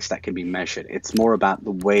taking place that can be measured. It's more about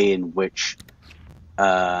the way in which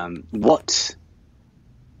what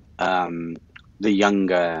the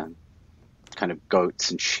younger kind of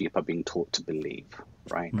goats and sheep are being taught to believe,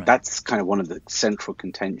 right? That's kind of one of the central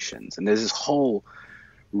contentions. And there's this whole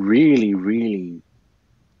really, really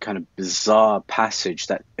kind of bizarre passage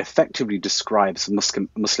that effectively describes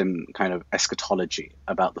Muslim kind of eschatology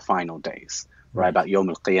about the final days, right? About Yawm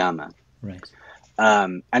al-Qiyamah. Right.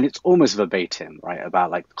 And it's almost verbatim, right?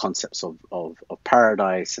 About like the concepts of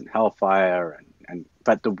paradise and hellfire, and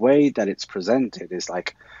but the way that it's presented is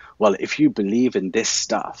like, well, if you believe in this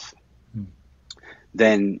stuff,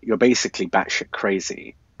 then you're basically batshit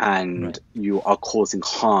crazy, and you are causing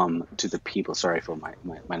harm to the people. Sorry for my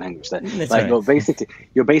language there. Like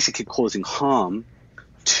you're basically causing harm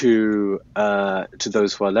to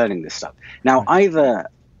those who are learning this stuff. Now, either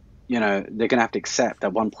they're going to have to accept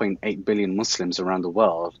that 1.8 billion Muslims around the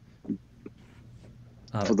world,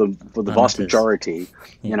 for the vast majority,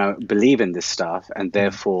 believe in this stuff, and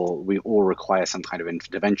therefore we all require some kind of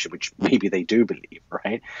intervention, which maybe they do believe,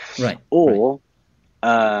 right? Right. Or,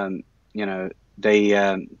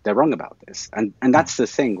 they're wrong about this, and that's the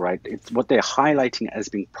thing, right? It's what they're highlighting as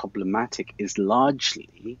being problematic is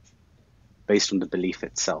largely based on the belief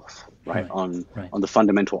itself, right? On the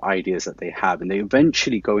fundamental ideas that they have, and they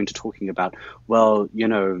eventually go into talking about, well,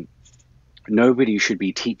 nobody should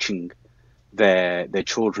be teaching their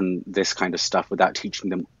children this kind of stuff without teaching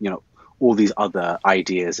them, all these other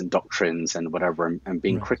ideas and doctrines and whatever, and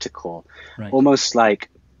being critical, almost like.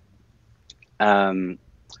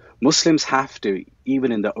 Muslims have to,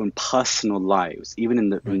 even in their own personal lives, even in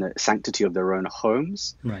the sanctity of their own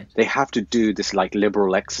homes, they have to do this like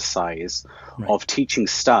liberal exercise of teaching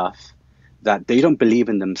stuff that they don't believe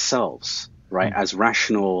in themselves, right? As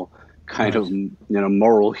rational kind of,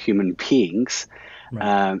 moral human beings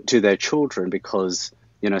to their children, because,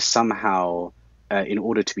 somehow in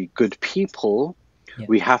order to be good people,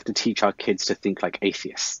 we have to teach our kids to think like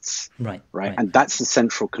atheists, right? And that's the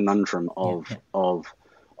central conundrum or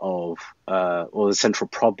the central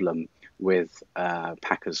problem with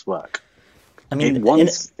Packer's work. I mean, it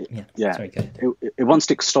wants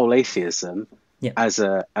to extol atheism as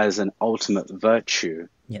an ultimate virtue.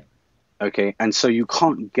 Okay, and so you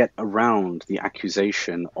can't get around the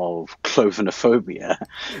accusation of clovenophobia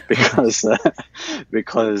because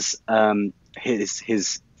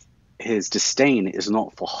his disdain is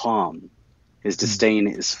not for harm. His disdain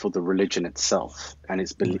is for the religion itself and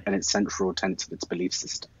its and its central tenets of its belief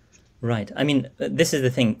system. Right. I mean, this is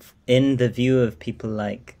the thing. In the view of people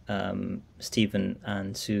like Stephen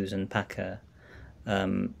and Susan Packer,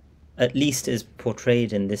 at least is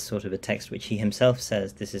portrayed in this sort of a text, which he himself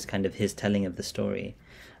says this is kind of his telling of the story.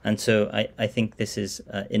 And so I think this is,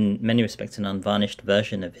 in many respects, an unvarnished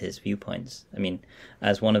version of his viewpoints. I mean,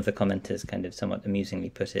 as one of the commenters kind of somewhat amusingly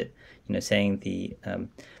put it, saying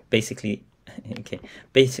basically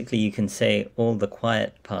you can say all the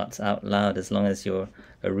quiet parts out loud as long as you're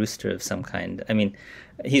a rooster of some kind. I mean,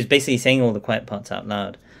 he's basically saying all the quiet parts out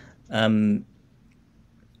loud.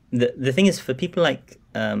 the thing is, for people like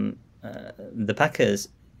the Packers,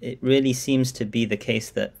 it really seems to be the case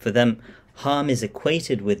that for them, harm is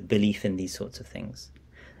equated with belief in these sorts of things.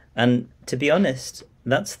 And to be honest,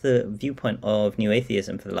 that's the viewpoint of new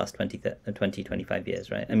atheism for the last 25 years,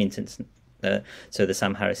 right? I mean, since so the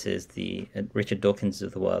Sam Harrises, the Richard Dawkins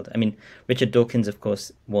of the world. I mean, Richard Dawkins, of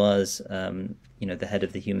course, was the head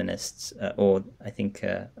of the humanists, or I think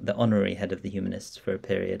the honorary head of the humanists for a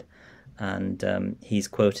period, and he's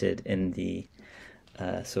quoted in the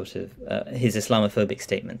his Islamophobic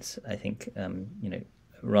statements. I think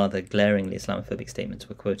rather glaringly Islamophobic statements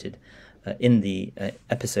were quoted in the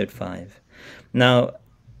episode 5. Now,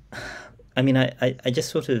 I mean, I just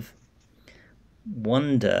sort of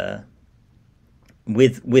wonder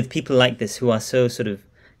with people like this who are so sort of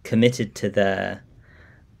committed to their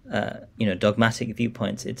dogmatic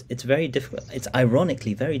viewpoints. It's very difficult. It's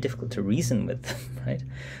ironically very difficult to reason with them, right?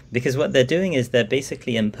 Because what they're doing is they're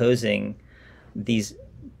basically imposing these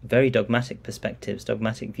very dogmatic perspectives,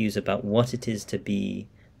 dogmatic views about what it is to be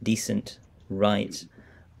decent, right,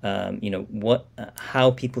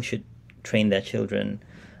 how people should train their children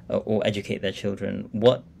or educate their children,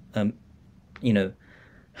 what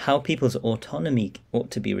how people's autonomy ought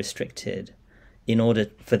to be restricted in order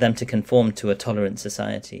for them to conform to a tolerant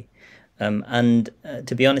society.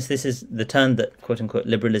 To be honest, this is the turn that quote-unquote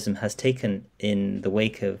liberalism has taken in the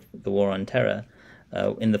wake of the war on terror,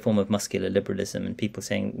 in the form of muscular liberalism, and people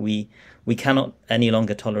saying we cannot any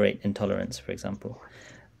longer tolerate intolerance, for example.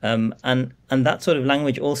 And that sort of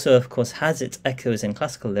language also, of course, has its echoes in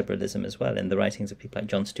classical liberalism as well, in the writings of people like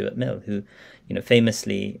John Stuart Mill, who,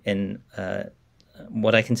 famously in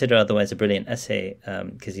what I consider otherwise a brilliant essay,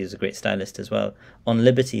 because he was a great stylist as well, on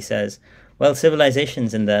liberty says, well,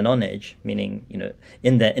 civilizations in their nonage, meaning,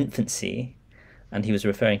 in their infancy, and he was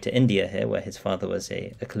referring to India here, where his father was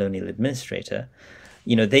a colonial administrator,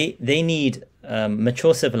 they need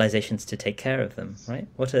mature civilizations to take care of them, right?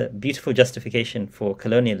 What a beautiful justification for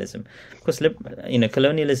colonialism. Of course,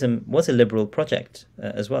 colonialism was a liberal project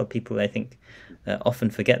as well. People, I think,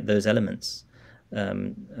 often forget those elements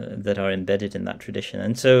that are embedded in that tradition.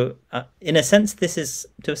 And so, in a sense, this is,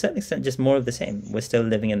 to a certain extent, just more of the same. We're still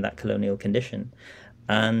living in that colonial condition.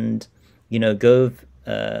 And, Gove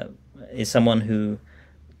is someone who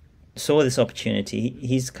saw this opportunity.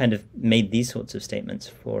 He's kind of made these sorts of statements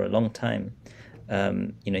for a long time.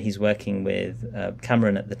 He's working with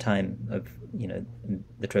Cameron at the time of,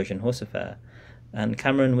 the Trojan horse affair. And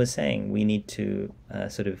Cameron was saying we need to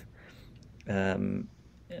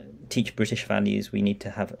teach British values. We need to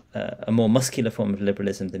have a more muscular form of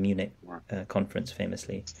liberalism, the Munich conference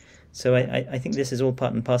famously. So I think this is all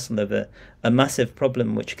part and parcel of a massive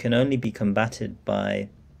problem which can only be combated by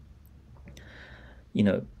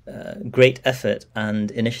great effort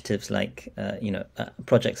and initiatives like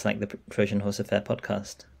projects like the Trojan Horse Affair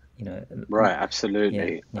podcast. Right,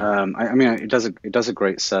 absolutely. Yeah. I mean, it does a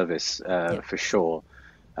great service for sure,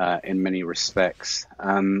 in many respects.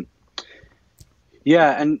 And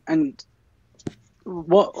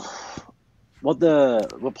what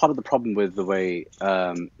part of the problem with the way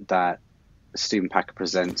that Stephen Packer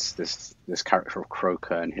presents this character of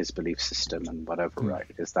Croker and his belief system and whatever, right,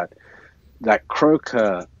 is that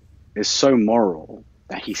Croker is so moral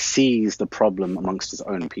that he sees the problem amongst his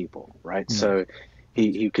own people, right? So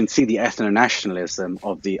he can see the ethno-nationalism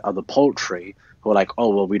of the other poultry who are like,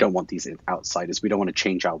 oh, well, we don't want these outsiders. We don't want to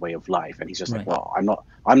change our way of life. And he's just like, well,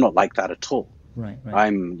 I'm not like that at all. Right.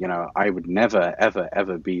 I would never, ever,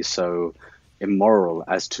 ever be so immoral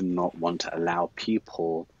as to not want to allow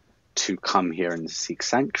people to come here and seek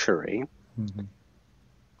sanctuary. Mm-hmm.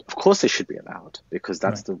 Of course they should be allowed, because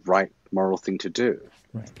that's the right moral thing to do.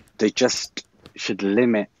 Right. They just should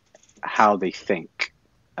limit how they think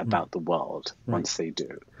about the world once they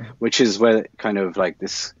do, which is where kind of like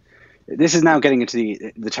this is now getting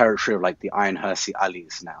into the territory of like the Iron Hersey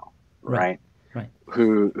Alis now, right?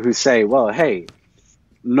 Who say, well, hey,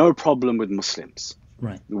 no problem with Muslims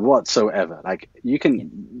whatsoever. Like you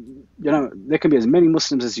can, there can be as many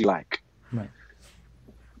Muslims as you like. Right.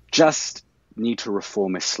 Just need to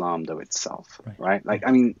reform Islam though itself, right? Like,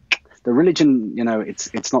 I mean, the religion,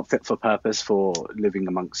 it's not fit for purpose for living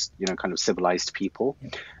amongst, kind of civilized people. Yeah.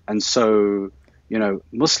 And so,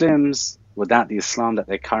 Muslims, without the Islam that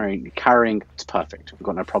they're carrying, it's perfect. We've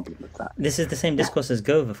got no problem with that. This is the same discourse as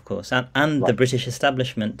Gove, of course, and the British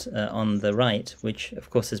establishment on the right, which, of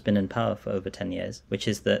course, has been in power for over 10 years, which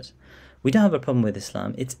is that we don't have a problem with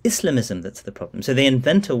Islam. It's Islamism that's the problem. So they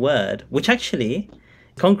invent a word which actually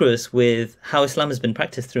congruous with how Islam has been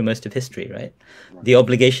practiced through most of history, right? The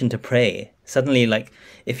obligation to pray. Suddenly, like,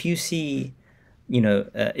 if you see,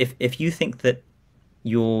 if you think that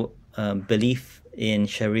your belief in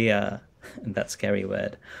Sharia, that scary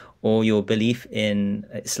word, or your belief in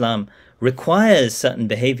Islam requires certain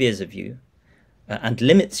behaviors of you and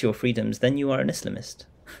limits your freedoms, then you are an Islamist,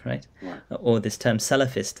 right? Or this term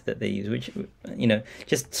Salafist that they use, which,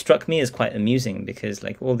 just struck me as quite amusing, because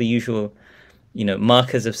like all the usual,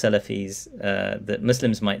 markers of Salafis that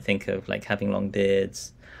Muslims might think of, like having long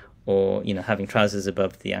beards, or, having trousers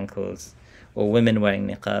above the ankles, or women wearing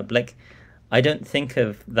niqab, like, I don't think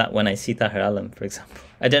of that when I see Tahir Alam, for example.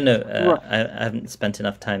 I don't know. I haven't spent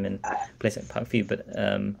enough time in a place like Parkview, but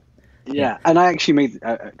yeah. And I actually made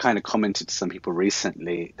kind of commented to some people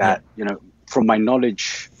recently that from my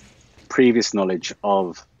previous knowledge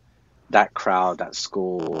of that crowd, that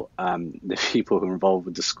school, the people who were involved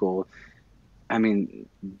with the school, I mean,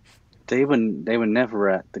 they were never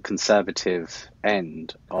at the conservative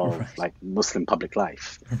end of like Muslim public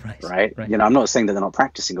life, right? I'm not saying that they're not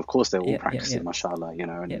practicing. Of course, they're all practicing, mashallah,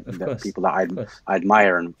 and the people that I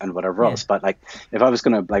admire and whatever else. But like, if I was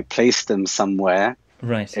going to like place them somewhere,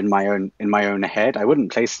 in my own head, I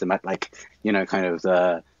wouldn't place them at like, kind of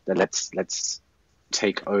the let's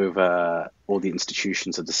take over all the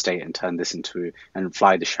institutions of the state and turn this into and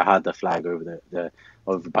fly the Shahada flag over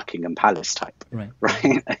Buckingham Palace type, right?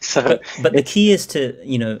 So, but the key is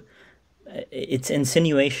to it's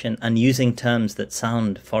insinuation and using terms that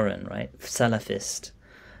sound foreign, right? Salafist,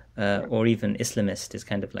 or even Islamist is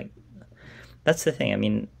kind of like, that's the thing. I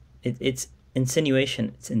mean, it's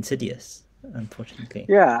insinuation. It's insidious, unfortunately.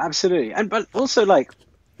 Yeah, absolutely. But also like,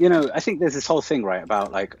 I think there's this whole thing, right,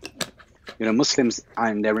 about like, Muslims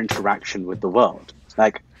and their interaction with the world.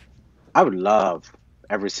 Like, I would love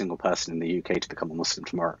every single person in the UK to become a Muslim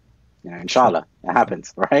tomorrow. Inshallah, it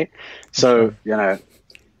happens, right? So,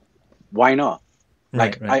 why not?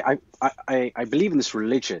 Like, I believe in this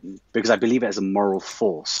religion because I believe it as a moral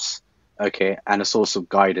force, okay, and a source of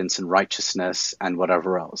guidance and righteousness and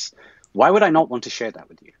whatever else. Why would I not want to share that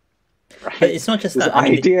with you? Right? But it's not just that. I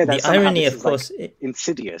mean, the irony, of course, like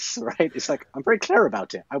insidious, right? It's like, I'm very clear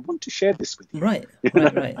about it. I want to share this with you. Right.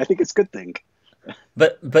 I think it's a good thing.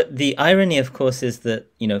 But the irony, of course, is that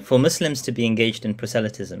for Muslims to be engaged in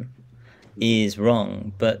proselytism is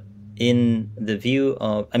wrong. But in the view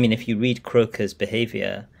of, I mean, if you read Croker's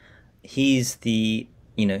behavior, he's the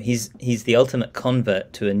he's the ultimate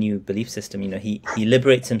convert to a new belief system. He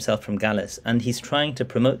liberates himself from Gallus, and he's trying to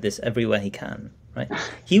promote this everywhere he can. Right,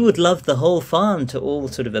 he would love the whole farm to all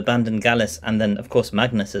sort of abandon Gallus, and then of course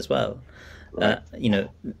Magnus as well.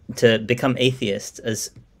 To become atheists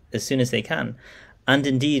as soon as they can. And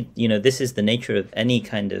indeed, this is the nature of any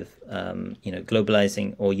kind of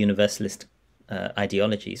globalizing or universalist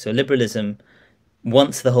ideology. So liberalism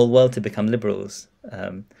wants the whole world to become liberals.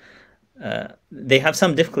 They have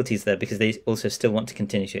some difficulties there because they also still want to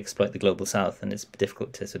continue to exploit the global south, and it's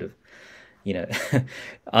difficult to sort of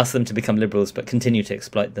ask them to become liberals but continue to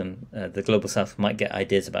exploit them. The global south might get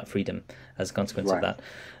ideas about freedom as a consequence of that.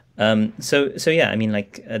 So yeah, I mean,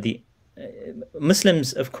 like the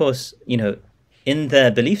Muslims, of course, in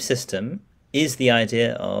their belief system is the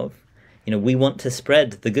idea of, we want to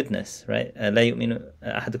spread the goodness, right? لا يؤمن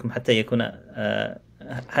أحدكم حتى يكون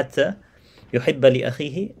حتى يحب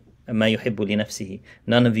لأخيه ما يحب لنفسه.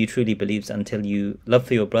 None of you truly believes until you love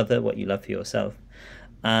for your brother what you love for yourself.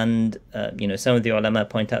 And some of the ulama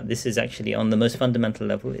point out this is actually on the most fundamental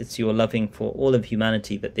level. It's your loving for all of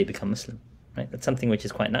humanity that they become Muslim, right? That's something which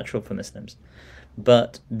is quite natural for Muslims.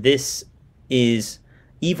 But this is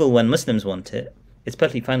evil when Muslims want it. It's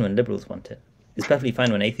perfectly fine when liberals want it. It's perfectly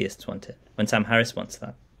fine when atheists want it. When Sam Harris wants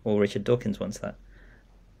that, or Richard Dawkins wants that.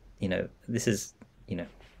 This is,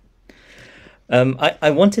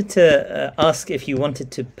 I wanted to ask if you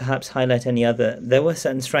wanted to perhaps highlight any other. There were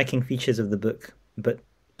certain striking features of the book, but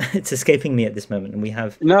it's escaping me at this moment. And we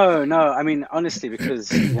have no. I mean, honestly, because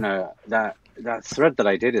that thread that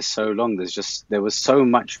I did is so long. There was so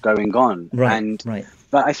much going on, right.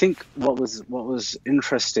 But I think what was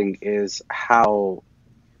interesting is how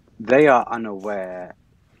they are unaware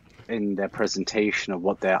in their presentation of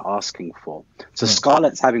what they're asking for. So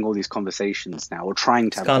Scarlett's having all these conversations now, or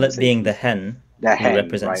trying to have Scarlett being the hen, who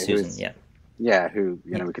represents right, Susan, who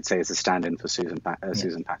we could say is a stand-in for Susan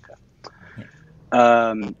Packer.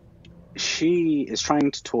 She is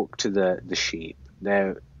trying to talk to the sheep.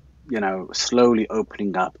 They're slowly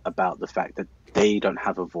opening up about the fact that they don't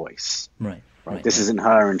have a voice. Right. This isn't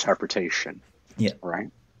her interpretation. Yeah.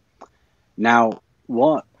 Right. Now,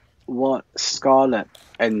 what Scarlett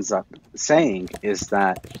ends up saying is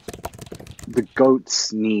that the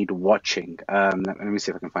goats need watching. Let me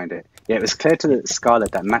see if I can find it. Yeah, it was clear to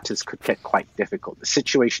Scarlett that matters could get quite difficult. The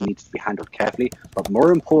situation needs to be handled carefully, but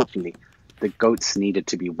more importantly, the goats needed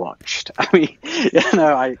to be watched. I mean, you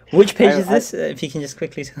know, Which page is this? If you can just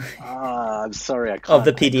quickly tell me. I'm sorry, I can't. Of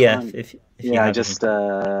the PDF, if you yeah, have I just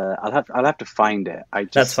I'll have to find it.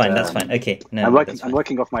 That's fine. That's fine. Okay, no, I'm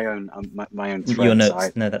working off my own thread. Your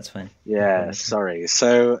notes. No, that's fine. Yeah, no sorry.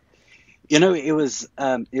 So, you know, it was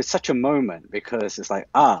such a moment because it's like,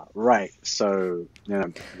 right. So, you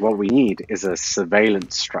know, what we need is a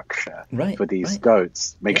surveillance structure for these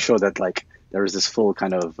goats. Make sure that like there is this full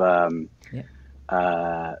kind of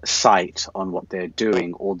sight on what they're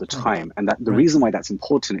doing all the time. And that the reason why that's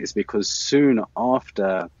important is because soon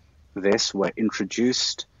after this, we're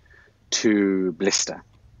introduced to Blister,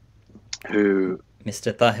 who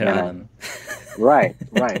Mr. Tahir Alam. Right.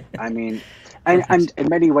 I mean, and in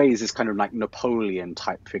many ways is kind of like Napoleon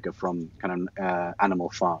type figure from kind of Animal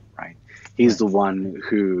Farm, right? He's the one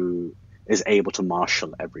who is able to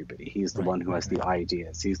marshal everybody. He's the one who has the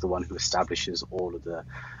ideas. He's the one who establishes all of the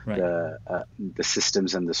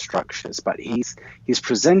systems and the structures. But he's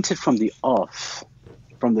presented from the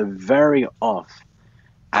very off,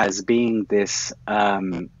 as being this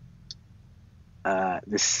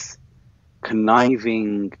this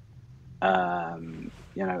conniving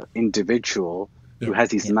individual who has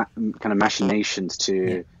these kind of machinations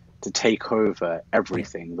to take over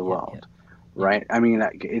everything, the world, right? I mean,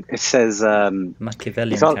 like it says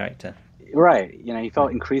Machiavellian character. Right, you know, he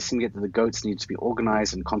felt increasingly that the goats needed to be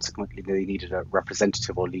organized and consequently they needed a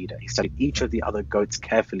representative or leader. He studied each of the other goats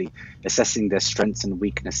carefully, assessing their strengths and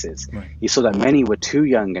weaknesses. He saw that many were too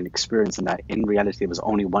young and experienced and that in reality there was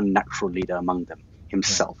only one natural leader among them,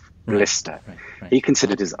 himself, Blister. He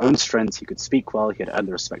considered his own strengths, he could speak well, he had earned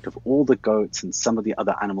the respect of all the goats and some of the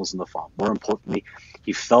other animals on the farm. More importantly,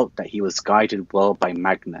 he felt that he was guided well by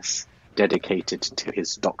Magnus, dedicated to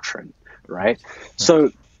his doctrine, right?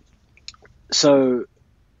 So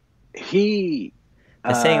he...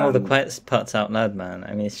 They're saying all the quiet parts out loud, man.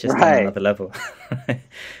 I mean, it's just on another level.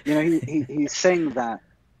 You know, he's saying that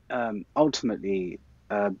ultimately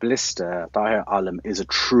Blister, Tahir Alam, is a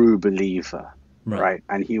true believer, right?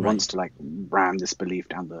 And he wants to like ram this belief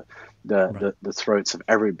down the throats of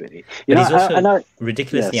everybody. But he's also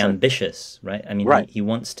ridiculously ambitious, right? I mean, he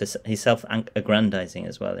wants to... He's self-aggrandizing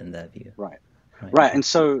as well, in their view. Right. And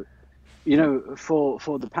so... You know, for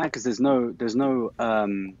the Packers, there's no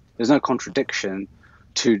contradiction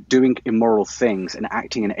to doing immoral things and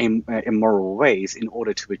acting in immoral ways in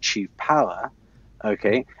order to achieve power.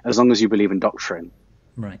 Okay, as long as you believe in doctrine.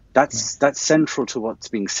 That's central to what's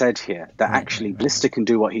being said here. That actually Blister can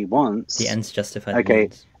do what he wants. The ends justify the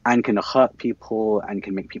means. And can hurt people and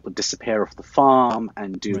can make people disappear off the farm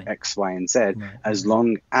and do X, Y, and Z as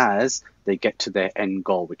long as they get to their end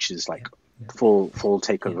goal, which is like full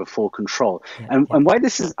takeover, full control. And why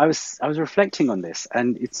this is, I was reflecting on this,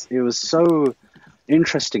 and it was so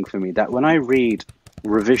interesting for me that when I read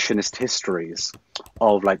revisionist histories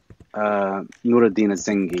of like Nuruddin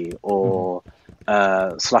Zengi or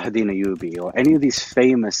Salahuddin Ayyubi or any of these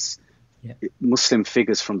famous Muslim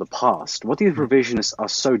figures from the past, what these revisionists are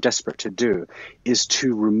so desperate to do is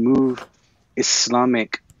to remove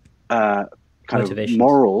Islamic kind of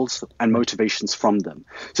morals and motivations from them.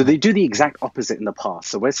 So they do the exact opposite in the past.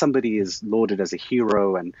 So where somebody is lauded as a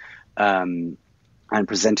hero and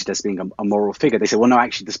presented as being a moral figure, they say, well, no,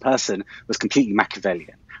 actually, this person was completely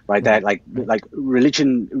Machiavellian, right? They're like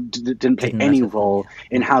religion didn't play any role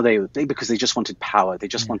in how they because they just wanted power. They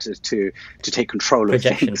just wanted to take control of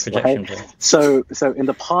things. Right? So in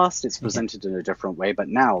the past, it's presented in a different way, but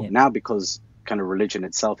now because kind of religion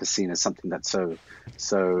itself is seen as something that's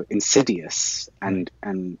so insidious and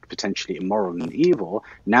potentially immoral and evil.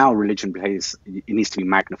 Now religion it needs to be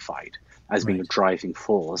magnified as being a driving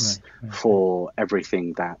force for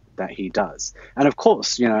everything that he does. And of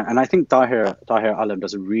course, you know, and I think Tahir Alam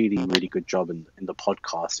does a really, really good job in the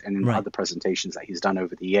podcast and in other presentations that he's done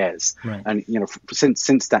over the years. And, you know,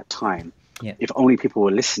 since that time, if only people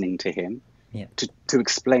were listening to him, to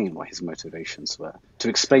explain what his motivations were, to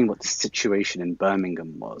explain what the situation in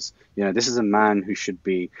Birmingham was. You know, this is a man who should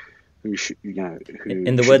be, who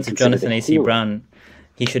in the words of Jonathan A.C. Brown,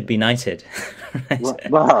 he should be knighted.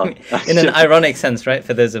 Well, in an ironic sense, right?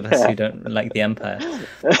 For those of us who don't like the empire.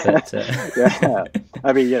 But,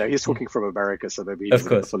 I mean, you know, he's talking from America, so maybe he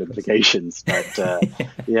doesn't have full implications. But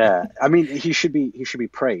I mean, he should be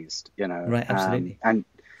praised. You know, right? Absolutely.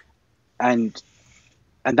 And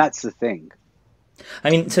that's the thing.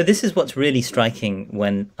 I mean, so this is what's really striking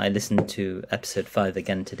when I listened to episode 5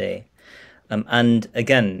 again today. And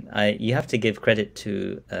again, you have to give credit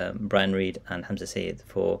to Brian Reed and Hamza Sayed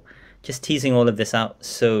for just teasing all of this out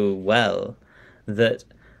so well that,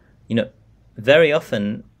 you know, very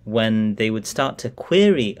often when they would start to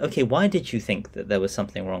query, okay, why did you think that there was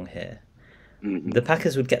something wrong here? The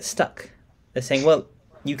Packers would get stuck. They're saying, well,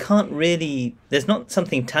 you can't really, there's not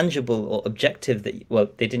something tangible or objective that, well,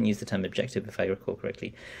 they didn't use the term objective if I recall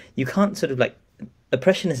correctly. You can't sort of like,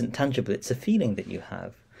 oppression isn't tangible, it's a feeling that you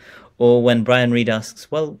have. Or when Brian Reed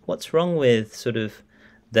asks, well, what's wrong with sort of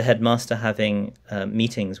the headmaster having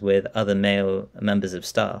meetings with other male members of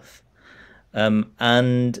staff?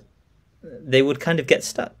 And they would kind of get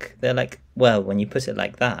stuck. They're like, well, when you put it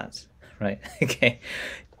like that, right? Okay.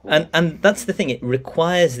 And that's the thing. It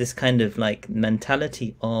requires this kind of like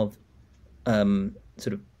mentality of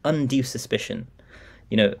sort of undue suspicion.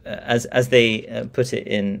 You know, as they put it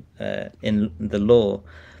in the law,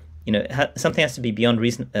 you know, something has to be beyond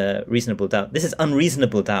reasonable doubt. This is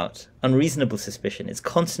unreasonable doubt, unreasonable suspicion. It's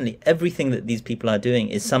constantly, everything that these people are doing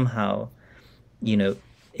is somehow, you know,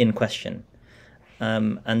 in question.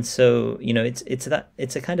 And so, you know, it's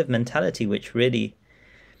a kind of mentality which really,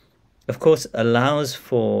 of course, allows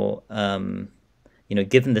for, you know,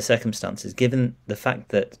 given the circumstances, given the fact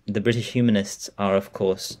that the British humanists are, of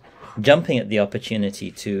course, jumping at the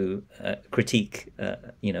opportunity to critique,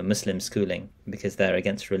 you know, Muslim schooling because they're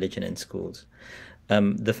against religion in schools.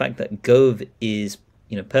 The fact that Gove is,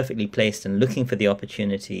 you know, perfectly placed and looking for the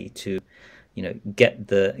opportunity to, you know,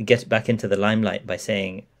 get back into the limelight by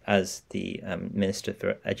saying, as the Minister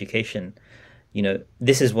for Education, you know,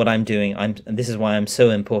 this is what I'm doing. This is why I'm so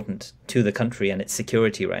important to the country and its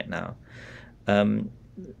security right now.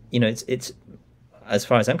 You know, it's as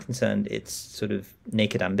far as I'm concerned, it's sort of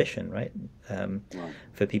naked ambition, right?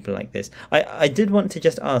 For people like this. I did want to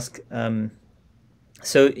just ask.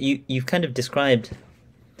 So you've kind of described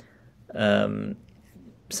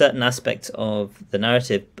certain aspects of the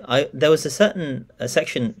narrative. There was a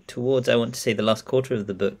section towards, I want to say, the last quarter of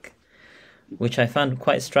the book, which I found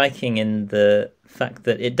quite striking in the fact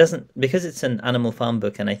that it doesn't, because it's an Animal Farm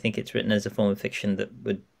book, and I think it's written as a form of fiction that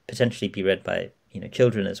would potentially be read by, you know,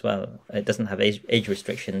 children as well. It doesn't have age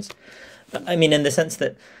restrictions. I mean, in the sense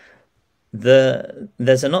that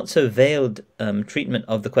there's a not so veiled treatment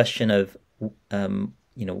of the question of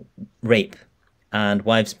you know, rape and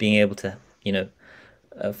wives being able to, you know,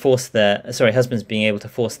 husbands being able to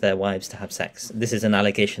force their wives to have sex. This is an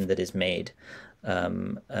allegation that is made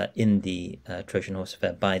in the Trojan Horse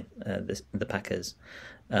Affair by the Packers,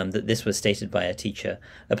 that this was stated by a teacher.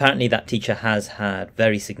 Apparently that teacher has had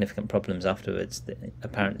very significant problems afterwards.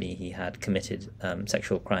 Apparently he had committed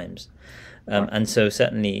sexual crimes. And so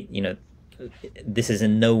certainly, you know, this is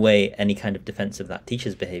in no way any kind of defense of that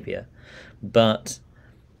teacher's behavior. But,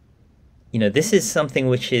 you know, this is something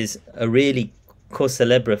which is a really cause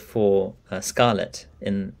célèbre for Scarlett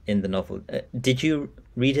in the novel. Did you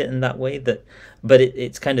read it in that way? But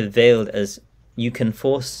it's kind of veiled as you can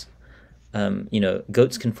force, you know,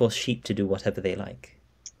 goats can force sheep to do whatever they like.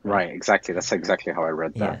 Right, exactly. That's exactly how I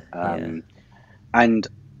read that. And,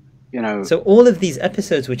 you know... So all of these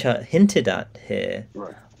episodes which are hinted at here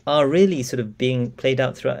right. are really sort of being played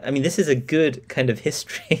out throughout. I mean, this is a good kind of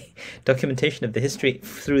history, documentation of the history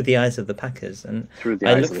through the eyes of the Packers. And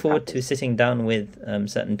I look forward to sitting down with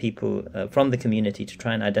certain people from the community to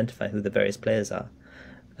try and identify who the various players are.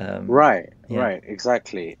 Right,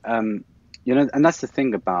 exactly. You know, and that's the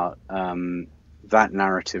thing about that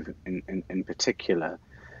narrative in particular,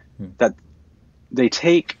 that they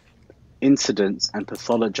take incidents and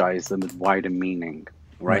pathologize them with wider meaning.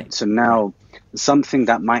 Right. So now something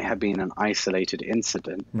that might have been an isolated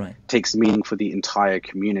incident takes meaning for the entire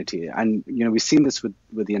community. And, you know, we've seen this with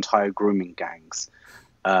the entire grooming gangs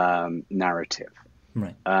narrative.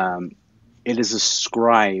 Right. It is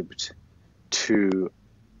ascribed to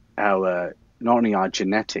not only our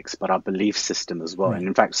genetics, but our belief system as well. Right. And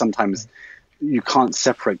in fact, sometimes you can't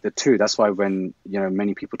separate the two. That's why when, you know,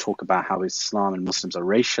 many people talk about how Islam and Muslims are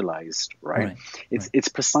racialized, right? It's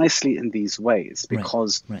precisely in these ways,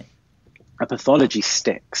 because a pathology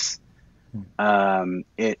sticks.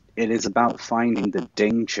 It is about finding the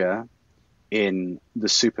danger in the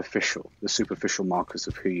superficial markers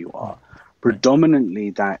of who you are.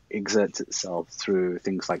 Predominantly that exerts itself through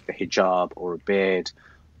things like the hijab or a beard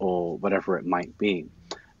or whatever it might be.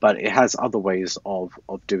 But it has other ways of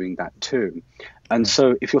doing that too. And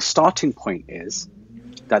so if your starting point is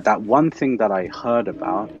that one thing that I heard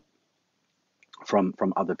about from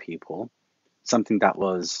other people, something that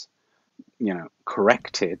was, you know,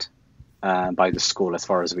 corrected by the school as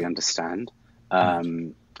far as we understand,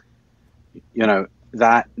 you know,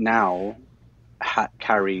 that now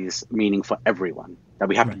carries meaning for everyone, that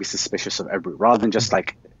we have to be suspicious of everyone rather than just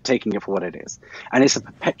like taking it for what it is. And it's a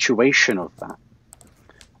perpetuation of that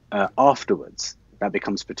afterwards. that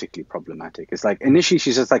becomes particularly problematic. It's like initially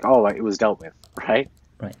she's just like, oh, it was dealt with, right?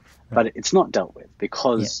 Right. But it's not dealt with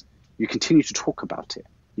because you continue to talk about it.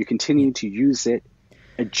 You continue to use it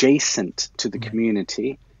adjacent to the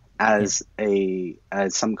community as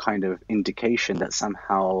as some kind of indication that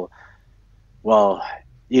somehow, well,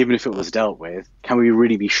 even if it was dealt with, can we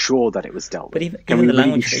really be sure that it was dealt with? But even the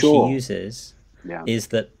language that she uses Yeah. is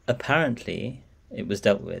that apparently it was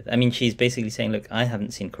dealt with. I mean, she's basically saying, look, I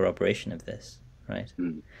haven't seen corroboration of this, right?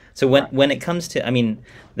 So when it comes to, I mean,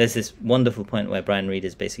 there's this wonderful point where Brian Reed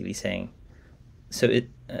is basically saying, so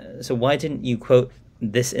why didn't you quote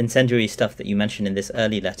this incendiary stuff that you mentioned in this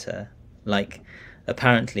early letter? Like,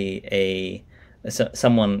 apparently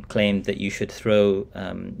someone claimed that you should throw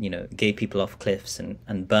gay people off cliffs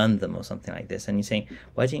and burn them or something like this, and you're saying,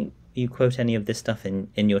 why didn't you quote any of this stuff in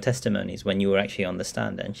your testimonies when you were actually on the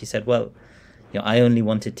stand? And she said, well, I only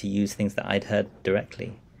wanted to use things that I'd heard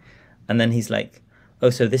directly. And then he's like, oh,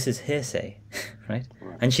 so this is hearsay, right?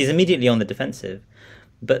 And she's immediately on the defensive,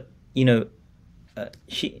 but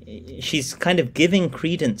she's kind of giving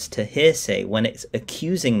credence to hearsay when it's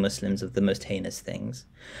accusing Muslims of the most heinous things,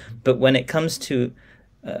 but when it comes to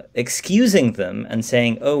excusing them and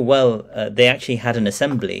saying, oh well, they actually had an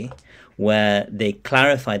assembly where they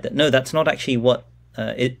clarified that no, that's not actually what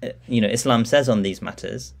Islam says on these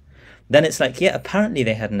matters, then it's like, yeah, apparently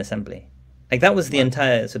they had an assembly. Like, that was the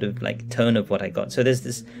entire sort of like tone of what I got. So there's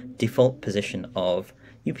this default position of,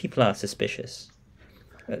 you people are suspicious.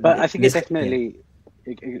 But I think it definitely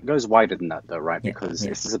it goes wider than that, though, right? Because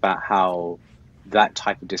this is about how that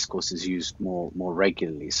type of discourse is used more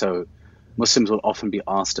regularly. So Muslims will often be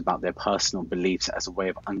asked about their personal beliefs as a way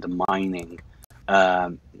of undermining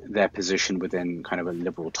their position within kind of a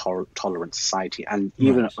liberal, tolerant society, and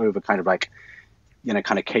even over kind of like,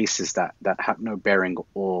 kind of cases that have no bearing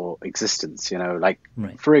or existence. Like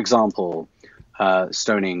for example,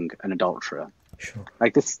 stoning an adulterer. Sure.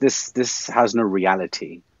 Like this has no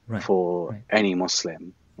reality for any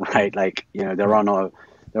Muslim, right? Like, there are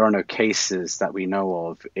no cases that we know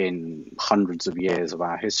of in hundreds of years of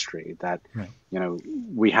our history that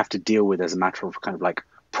we have to deal with as a matter of kind of like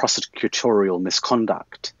prosecutorial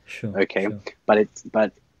misconduct. Sure. Okay. Sure.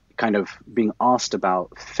 But kind of being asked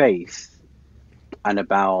about faith and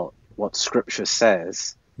about what scripture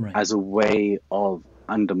says as a way of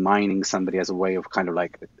undermining somebody, as a way of kind of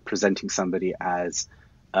like presenting somebody as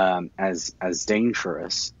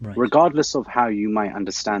dangerous, regardless of how you might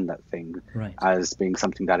understand that thing as being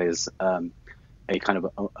something that is a kind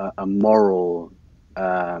of a moral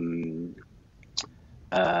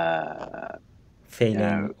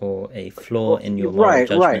failing or a flaw in your moral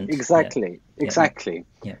judgment. Exactly.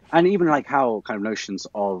 Yeah. And even like how kind of notions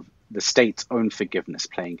of the state's own forgiveness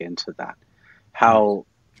playing into that, how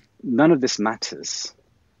none of this matters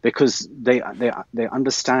because they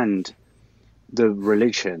understand the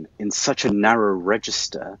religion in such a narrow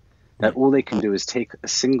register that all they can do is take a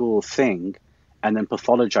single thing and then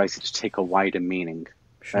pathologize it to take a wider meaning,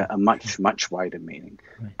 a much wider meaning,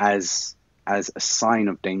 as a sign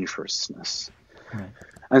of dangerousness.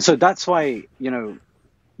 And so that's why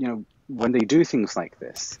when they do things like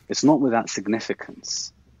this, it's not without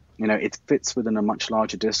significance. It fits within a much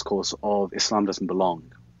larger discourse of Islam doesn't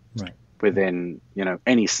belong within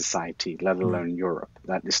any society, let alone Europe.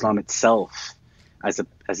 That Islam itself, as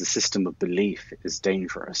a system of belief, is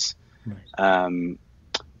dangerous.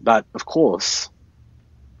 But of course,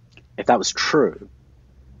 if that was true,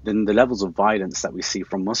 then the levels of violence that we see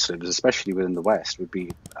from Muslims, especially within the West, would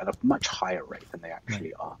be at a much higher rate than they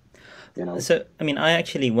actually are. So, I mean, I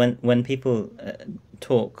actually, when people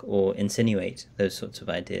talk or insinuate those sorts of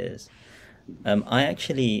ideas, I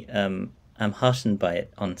actually am heartened by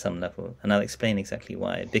it on some level, and I'll explain exactly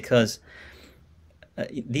why. Because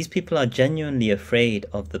these people are genuinely afraid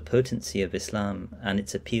of the potency of Islam and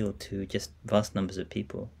its appeal to just vast numbers of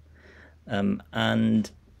people, and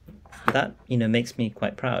that makes me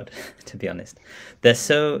quite proud, to be honest. They're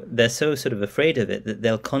so sort of afraid of it that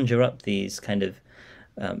they'll conjure up these kind of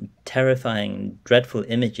terrifying, dreadful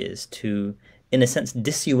images to, in a sense,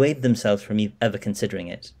 dissuade themselves from ever considering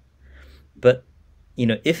it. But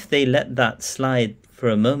if they let that slide for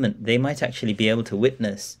a moment, they might actually be able to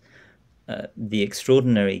witness the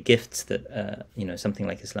extraordinary gifts that something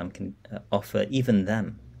like Islam can offer even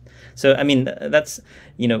them. So I mean, that's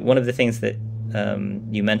one of the things that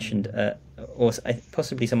you mentioned, or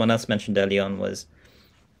possibly someone else mentioned early on, was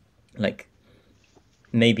like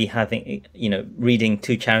maybe having reading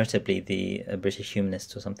too charitably the British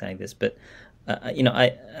humanists or something like this. But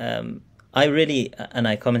I really, and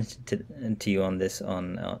I commented to you on this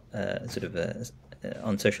on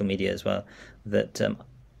on social media as well, that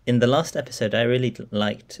in the last episode, I really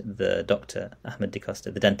liked the doctor, Ahmed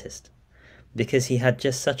DeCosta, the dentist, because he had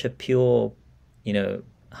just such a pure,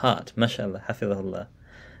 heart, mashallah, hafizahullah.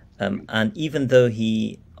 And even though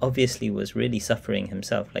he obviously was really suffering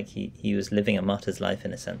himself, like he was living a martyr's life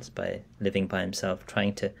in a sense by living by himself,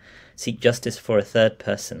 trying to seek justice for a third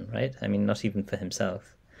person, right? I mean, not even for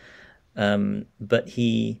himself. But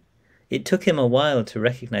it took him a while to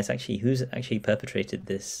recognize actually who's actually perpetrated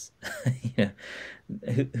this,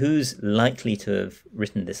 who's likely to have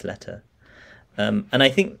written this letter. And I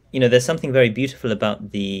think, there's something very beautiful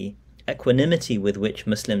about the equanimity with which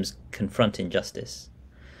Muslims confront injustice.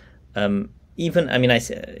 Even, I mean,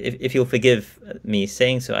 if you'll forgive me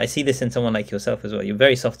saying so, I see this in someone like yourself as well. You're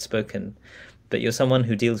very soft-spoken, but you're someone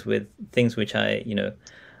who deals with things which I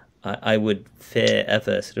would fear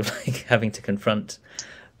ever sort of like having to confront,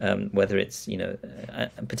 whether it's,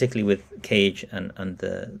 particularly with Cage and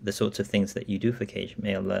the sorts of things that you do for Cage.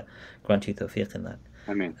 May Allah grant you tawfiq in that.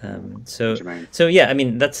 I mean, so yeah, I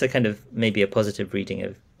mean, that's a kind of maybe a positive reading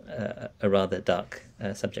of a rather dark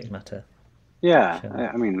subject matter. Yeah,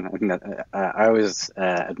 I mean, I think that I always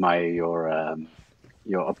admire your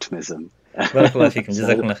optimism. Barakallahu feekum,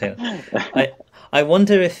 jazakumullah khair. I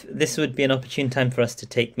wonder if this would be an opportune time for us to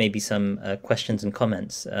take maybe some questions and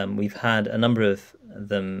comments. We've had a number of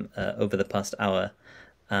them over the past hour,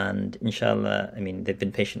 and inshallah, I mean, they've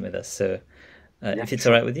been patient with us. So if it's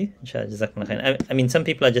all right with you, inshallah, jazakumullah khair. I mean, some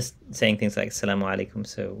people are just saying things like "Assalamu alaikum,"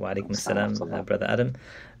 so wa alaikum assalam, brother Adam,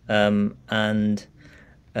 and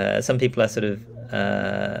some people are sort of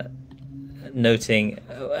noting.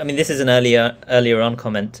 I mean, this is an earlier on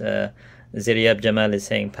comment. Ziryab Jamal is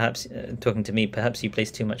saying, perhaps, talking to me, perhaps you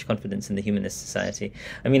place too much confidence in the humanist society.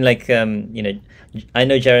 I mean, like, I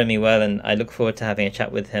know Jeremy well, and I look forward to having a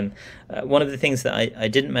chat with him. One of the things that I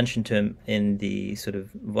didn't mention to him in the sort of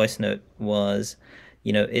voice note was,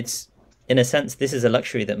 it's, in a sense, this is a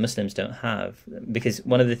luxury that Muslims don't have. Because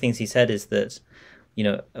one of the things he said is that,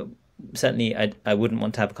 certainly I wouldn't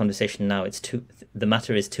want to have a conversation now. The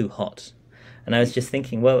matter is too hot. And I was just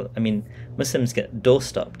thinking, well, I mean, Muslims get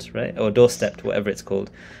doorstopped, right? Or doorstepped, whatever it's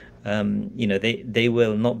called. They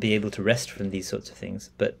will not be able to rest from these sorts of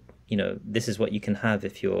things. But, this is what you can have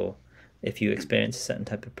if you experience a certain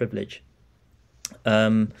type of privilege.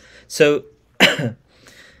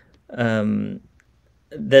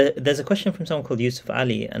 There's a question from someone called Yusuf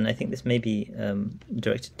Ali, and I think this may be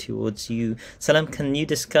directed towards you. Salam, can you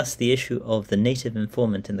discuss the issue of the native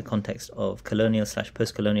informant in the context of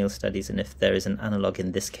colonial/post-colonial studies, and if there is an analog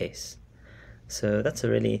in this case? So that's a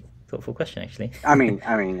really thoughtful question, actually. I mean,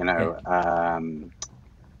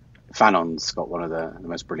 Fanon's got one of the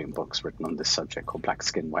most brilliant books written on this subject called Black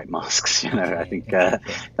Skin, White Masks. I think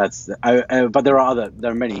that's. But there are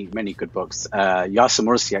many good books. Asim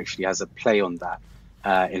Qureshi actually has a play on that.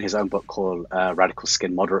 In his own book called Radical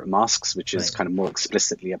Skin, Moderate Masks, which is kind of more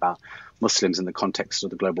explicitly about Muslims in the context of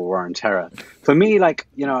the global war on terror. For me, like,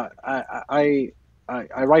 I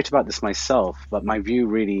write about this myself, but my view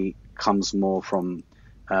really comes more from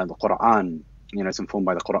the Quran. It's informed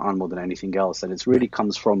by the Quran more than anything else. And it really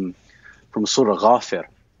comes from Surah Ghafir,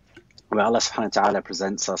 where Allah subhanahu wa ta'ala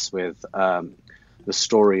presents us with the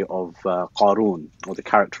story of Qarun, or the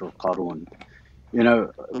character of Qarun. What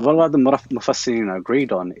a lot of the Mufassirin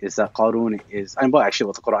agreed on is that Qarun is, and actually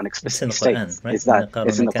what the Quran explicitly states, right? Is that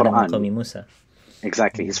it's in the Quran.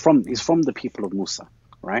 Exactly. He's from the people of Musa,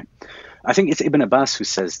 right? I think it's Ibn Abbas who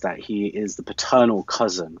says that he is the paternal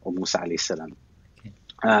cousin of Musa alayhi salam.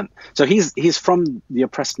 So he's from the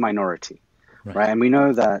oppressed minority, right? And we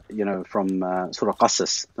know that, from Surah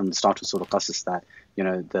Qasas, from the start of Surah Qasas, that,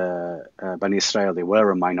 the Bani Israel, they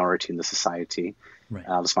were a minority in the society. Right.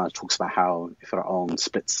 Allah subhanahu talks about how Fir'aun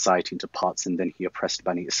split society into parts, and then he oppressed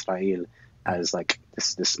Bani Israel as like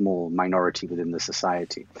this small minority within the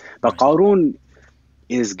society. But Qarun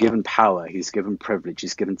is given power, he's given privilege,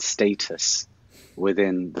 he's given status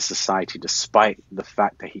within the society, despite the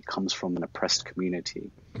fact that he comes from an oppressed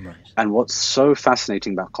community. Right. And what's so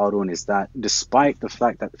fascinating about Qarun is that despite the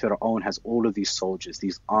fact that Fir'aun has all of these soldiers,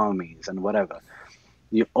 these armies and whatever,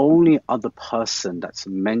 the only other person that's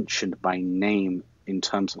mentioned by name in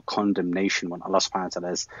terms of condemnation when Allah subhanahu wa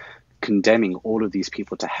ta'ala is condemning all of these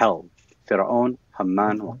people to hell, Fir'aun,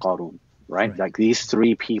 Haman, or Qarun, right? Like these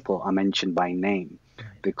three people are mentioned by name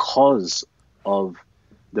because of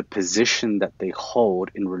the position that they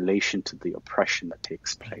hold in relation to the oppression that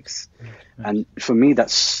takes place. And for me,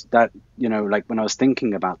 like when I was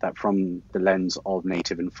thinking about that from the lens of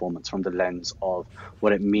native informants, from the lens of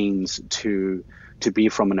what it means to be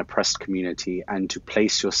from an oppressed community and to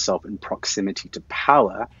place yourself in proximity to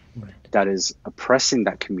power that is oppressing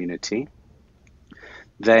that community,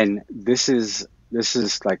 then this is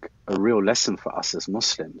like a real lesson for us as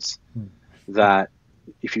Muslims, that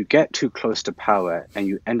if you get too close to power and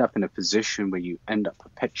you end up in a position where you end up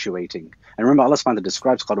perpetuating, and remember Allah subhanahu wa ta'ala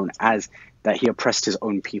describes Qarun as that he oppressed his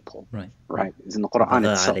own people, right? It's in the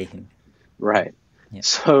Quran itself, right? Yeah.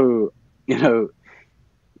 So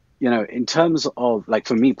in terms of, like,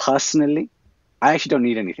 for me personally, I actually don't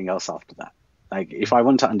need anything else after that. Like, if I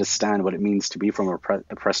want to understand what it means to be from an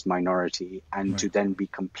oppressed minority and to then be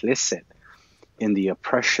complicit in the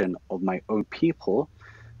oppression of my own people,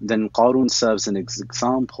 then Qarun serves an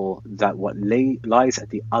example that what lies at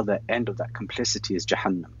the other end of that complicity is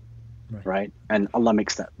Jahannam, right? And Allah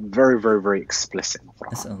makes that very, very, very explicit in the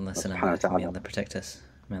Quran. May Allah protect us.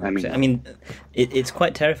 I mean, it's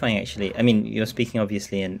quite terrifying, actually. I mean, you're speaking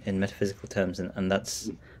obviously in metaphysical terms, and that's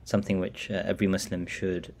something which every Muslim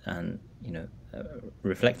should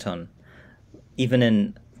reflect on, even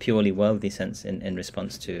in purely worldly sense. In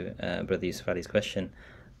response to Brother Yusuf Ali's question,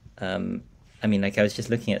 I mean, like, I was just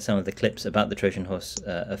looking at some of the clips about the Trojan Horse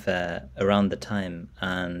affair around the time,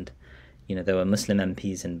 and there were Muslim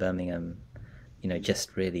MPs in Birmingham,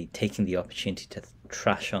 just really taking the opportunity to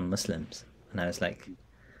trash on Muslims, and I was like,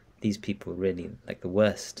 these people really, like, the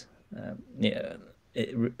worst.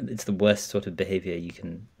 It's the worst sort of behavior you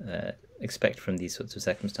can expect from these sorts of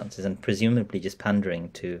circumstances, and presumably just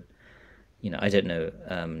pandering to, I don't know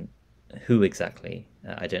who exactly.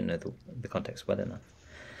 I don't know the context well enough.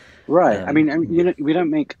 Right. I mean, we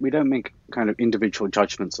don't make kind of individual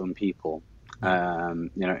judgments on people,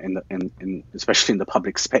 in especially in the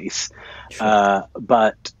public space. Sure.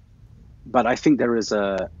 But I think there is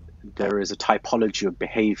a typology of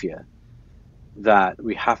behavior that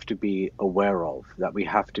we have to be aware of, that we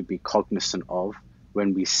have to be cognizant of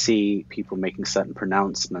when we see people making certain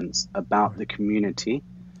pronouncements about the community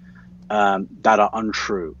that are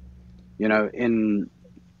untrue. In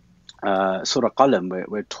Surah Qalam,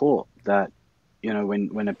 we're taught that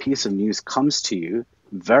when a piece of news comes to you,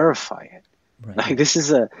 verify it. Like, this is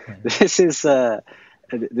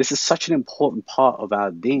such an important part of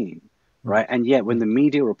our deen, right? And yet, when the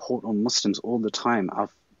media report on Muslims all the time,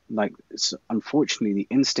 it's unfortunately the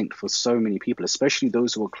instinct for so many people, especially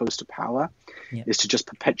those who are close to power, is to just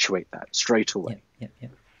perpetuate that straight away.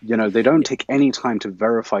 They don't take any time to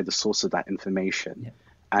verify the source of that information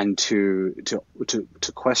and to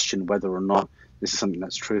question whether or not this is something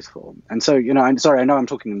that's truthful. And so, I'm sorry, I know I'm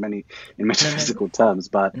talking in metaphysical terms,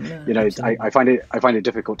 but I find it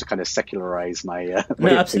difficult to kind of secularize my no,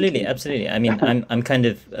 absolutely. I mean, I'm kind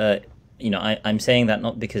of I'm saying that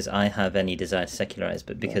not because I have any desire to secularize,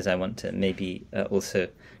 but because I want to maybe also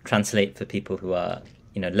translate for people who are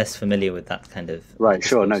less familiar with that kind of discourse.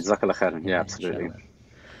 Sure. No, Jazakallah khairan. Yeah, absolutely.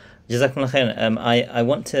 Jazakallah khairan. I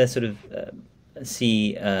want to sort of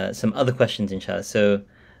see some other questions, inshallah. So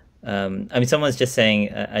I mean, someone's just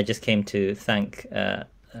saying, I just came to thank Dr.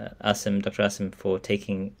 Asim, for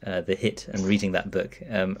taking the hit and reading that book.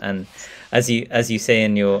 And as you say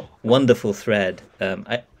in your wonderful thread,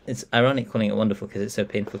 it's ironic calling it wonderful because it's so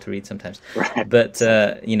painful to read sometimes. Right. But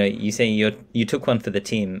you say you took one for the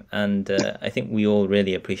team, and I think we all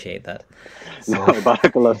really appreciate that. So, no,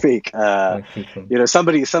 barakallah feek.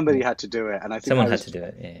 Somebody had to do it, and I think someone had to do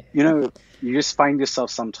it. Yeah. You just find yourself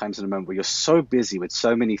sometimes in a moment where you're so busy with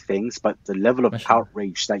so many things, but the level of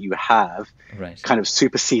outrage that you have kind of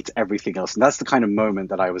supersedes everything else. And that's the kind of moment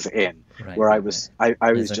that I was in, where I was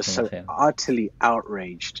just so utterly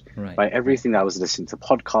outraged by everything that I was listening to.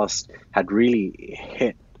 Podcast had really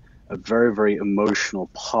hit a very, very emotional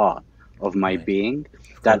part of my being,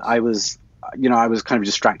 that I was kind of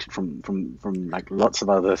distracted from like lots of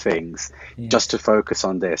other things just to focus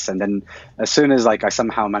on this. And then as soon as I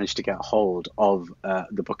somehow managed to get hold of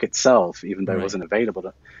the book itself, even though it wasn't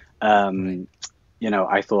available,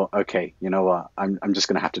 I thought, okay, you know what, I'm just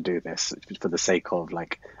going to have to do this for the sake of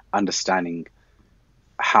understanding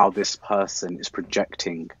how this person is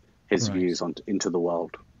projecting his views into the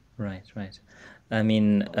world. Right. I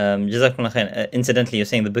mean, Jazakumullah khair. Incidentally, you're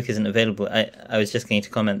saying the book isn't available. I was just going to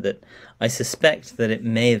comment that I suspect that it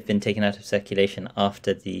may have been taken out of circulation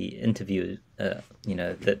after the interview, that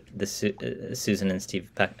Susan and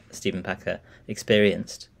Stephen Packer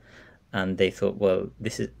experienced, and they thought, well,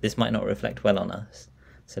 this might not reflect well on us,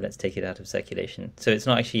 so let's take it out of circulation. So it's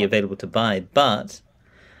not actually available to buy, but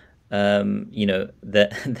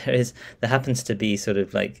there happens to be sort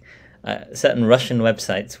of certain Russian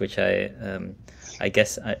websites, which I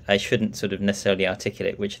guess I shouldn't sort of necessarily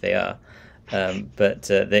articulate which they are, but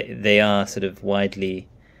they are sort of widely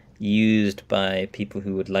used by people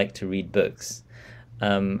who would like to read books.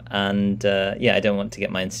 I don't want to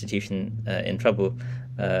get my institution in trouble,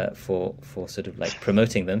 for sort of like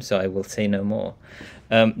promoting them, so I will say no more.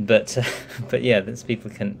 But yeah, there's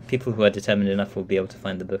people who are determined enough will be able to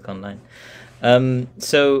find the book online.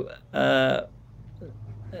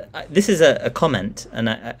 This is a comment, and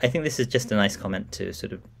I think this is just a nice comment to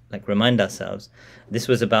sort of like remind ourselves. This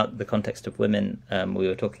was about the context of women. We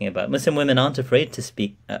were talking about Muslim women aren't afraid to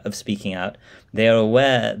speaking out. They are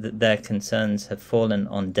aware that their concerns have fallen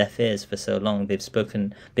on deaf ears for so long. They've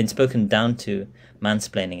been spoken down to,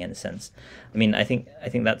 mansplaining in a sense. I mean, I think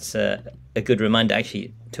that's a good reminder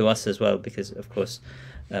actually to us as well, because of course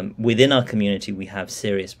within our community we have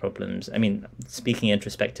serious problems. I mean, speaking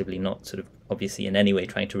introspectively, not sort of obviously in any way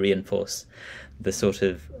trying to reinforce the sort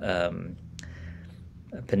of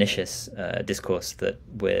pernicious discourse that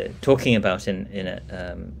we're talking about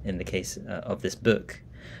in the case of this book,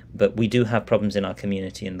 but we do have problems in our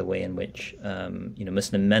community in the way in which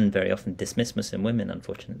Muslim men very often dismiss Muslim women,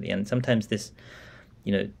 unfortunately, and sometimes this,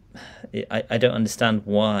 I don't understand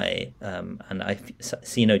why, and I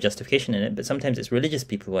see no justification in it, but sometimes it's religious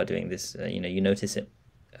people who are doing this. You notice it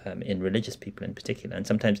in religious people in particular, and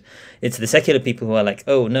sometimes it's the secular people who are like,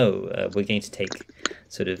 oh no, we're going to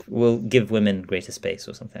we'll give women greater space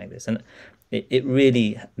or something like this, and it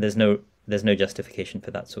really, there's no justification for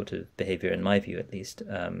that sort of behavior, in my view at least.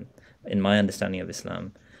 In my understanding of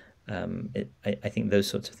Islam, I think those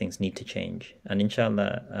sorts of things need to change, and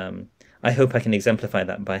inshallah, I hope I can exemplify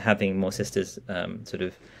that by having more sisters,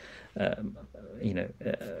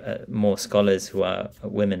 more scholars who are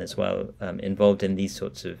women as well, involved in these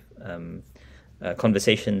sorts of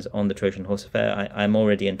conversations on the Trojan Horse Affair. I'm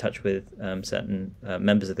already in touch with certain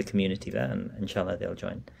members of the community there, and inshallah they'll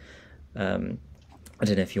join. I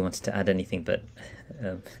don't know if you wanted to add anything, but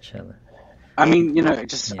inshallah. I mean,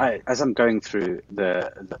 as I'm going through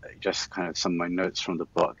just kind of some of my notes from the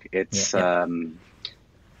book, it's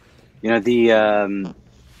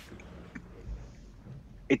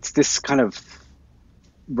it's this kind of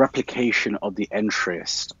replication of the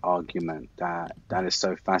entryist argument that is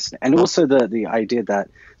so fascinating, and also the idea that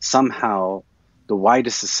somehow the wider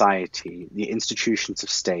society, the institutions of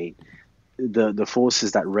state, the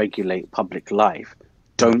forces that regulate public life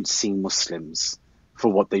don't see Muslims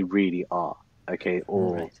for what they really are, okay,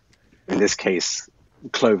 or right. In this case,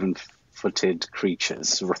 cloven-footed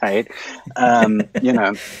creatures, right? They're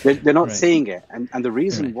not right. seeing it, and the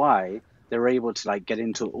reason right. why they're able to like get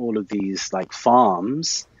into all of these like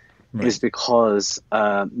farms right. is because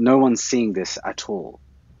no one's seeing this at all,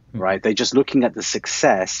 right? They're just looking at the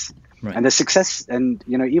success, right. and the success, and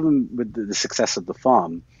even with the success of the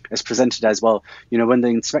farm, it's presented as, well, when the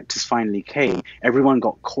inspectors finally came, everyone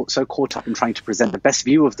got so caught up in trying to present the best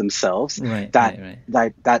view of themselves right, that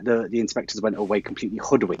the inspectors went away completely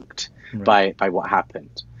hoodwinked right. by what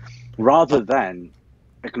happened, rather than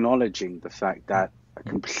acknowledging the fact that a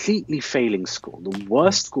completely failing school, the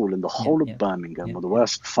worst school in the whole of Birmingham, or the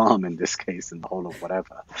worst farm in this case in the whole of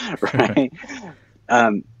whatever, right,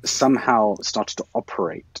 somehow started to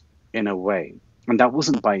operate in a way. And that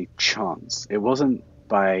wasn't by chance. It wasn't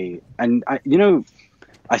by, and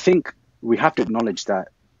I think we have to acknowledge that,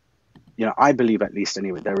 I believe, at least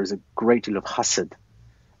anyway, there is a great deal of hasad,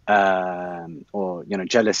 or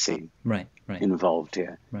jealousy right. involved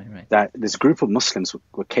here. Right. That this group of Muslims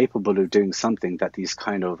were capable of doing something that these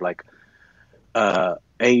kind of like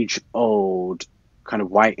age-old kind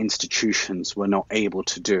of white institutions were not able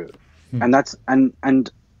to do. And that's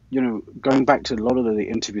and going back to a lot of the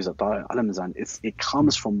interviews at al-Azami, it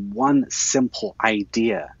comes from one simple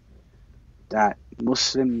idea that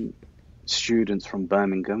Muslim students from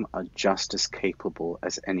Birmingham are just as capable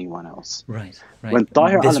as anyone else. Right. When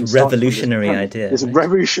this revolutionary idea. This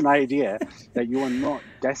revolutionary idea that you are not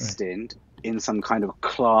destined in some kind of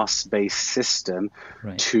class-based system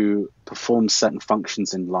to perform certain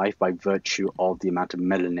functions in life by virtue of the amount of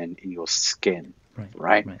melanin in your skin.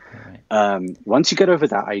 Right. Once you get over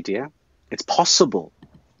that idea, it's possible.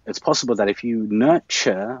 It's possible that if you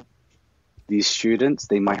nurture these students,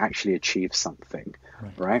 they might actually achieve something,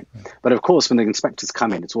 right? But of course, when the inspectors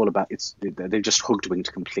come in, it's all about they're just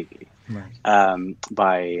hoodwinked completely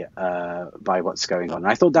by what's going on. And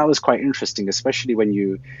I thought that was quite interesting, especially when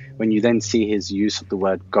you then see his use of the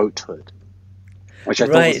word goathood, which I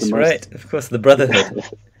thought was the most... Right. Of course, the brotherhood.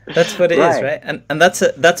 That's what it is, right? And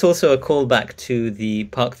that's also a callback to the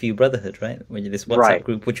Parkview Brotherhood, right? This WhatsApp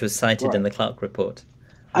group, which was cited in the Clark report.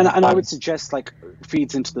 And I would suggest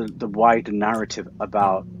feeds into the wider narrative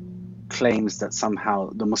about claims that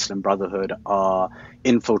somehow the Muslim Brotherhood are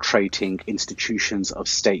infiltrating institutions of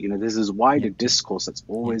state. There's this wider discourse that's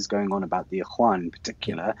always going on about the Ikhwan in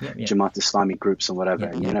particular, Jamaat Islami groups and whatever.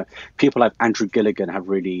 And people like Andrew Gilligan have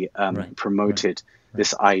really promoted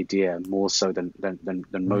this idea more so than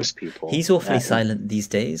most people. He's awfully silent these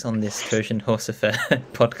days on this Trojan Horse Affair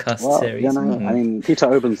podcast series. I mean, Peter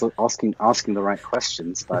Oben's asking the right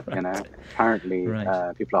questions, but apparently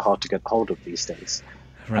people are hard to get hold of these days.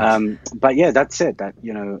 But yeah, that's it. That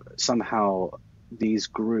somehow these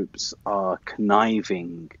groups are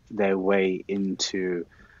conniving their way into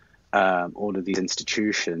all of these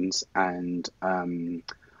institutions and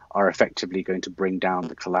are effectively going to bring down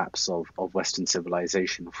the collapse of Western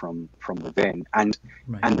civilization from within. And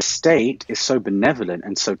the state is so benevolent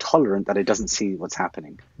and so tolerant that it doesn't see what's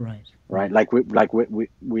happening. Right. Like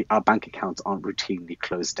we our bank accounts aren't routinely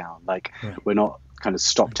closed down. Like we're not kind of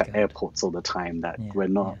stopped at airports all the time. That we're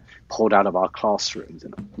not pulled out of our classrooms.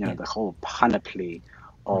 And the whole panoply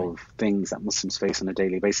of things that Muslims face on a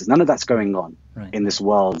daily basis. None of that's going on in this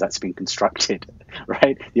world that's been constructed,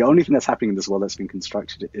 right? The only thing that's happening in this world that's been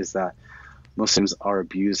constructed is that Muslims are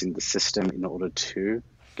abusing the system in order to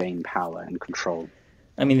gain power and control.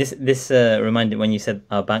 I mean, this reminded, when you said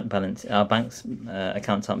our bank's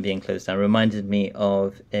accounts aren't being closed down, reminded me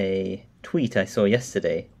of a tweet I saw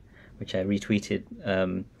yesterday, which I retweeted,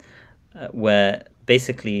 where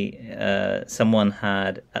basically someone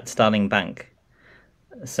had, at Starling Bank,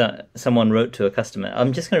 someone wrote to a customer.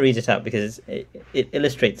 I'm just going to read it out because it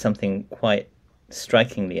illustrates something quite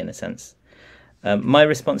strikingly, in a sense. My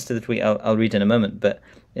response to the tweet, I'll read in a moment, but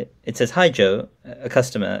it says, "Hi Joe," a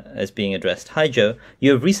customer is being addressed. "Hi Joe,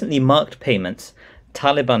 you have recently marked payments,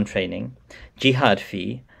 Taliban training, jihad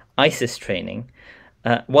fee, ISIS training.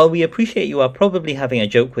 While we appreciate you are probably having a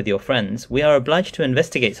joke with your friends, we are obliged to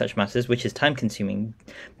investigate such matters, which is time-consuming.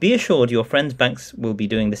 Be assured your friends' banks will be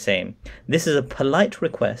doing the same. This is a polite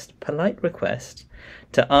request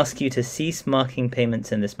to ask you to cease marking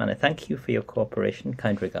payments in this manner. Thank you for your cooperation.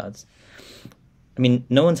 Kind regards." I mean,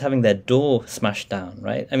 no one's having their door smashed down,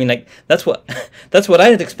 right? I mean, like, that's what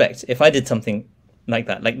I'd expect if I did something like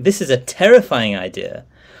that. Like, this is a terrifying idea.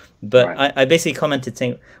 But I basically commented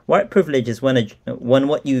saying, white privilege is when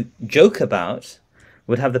what you joke about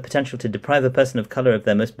would have the potential to deprive a person of color of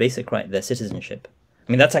their most basic right, their citizenship.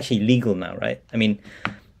 I mean, that's actually legal now, right? I mean,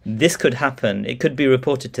 this could happen. It could be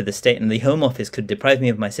reported to the state, and the Home Office could deprive me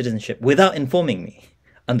of my citizenship without informing me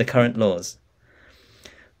under current laws.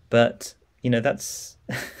 But, that's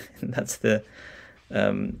the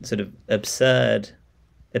sort of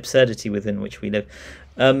absurdity within which we live.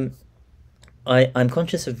 I'm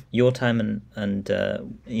conscious of your time and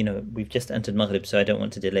we've just entered Maghrib, so I don't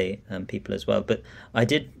want to delay people as well. But I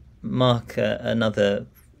did mark another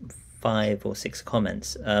 5 or 6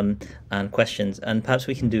 comments and questions, and perhaps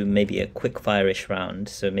we can do maybe a quick fire-ish round.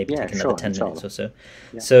 So maybe take another 10 minutes or so.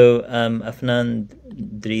 Yeah. So Afnan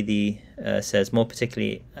Dridi says, more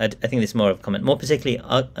particularly, I think this is more of a comment. More particularly,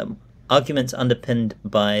 arguments underpinned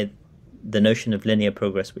by the notion of linear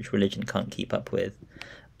progress, which religion can't keep up with.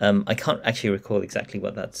 I can't actually recall exactly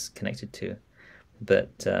what that's connected to,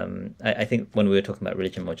 but I think when we were talking about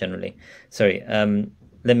religion more generally. Sorry,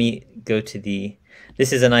 let me go to the...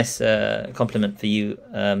 This is a nice compliment for you.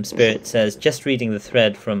 Spirit says, just reading the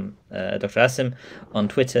thread from Dr. Asim on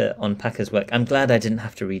Twitter on Packer's work. I'm glad I didn't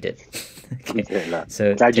have to read it. Okay.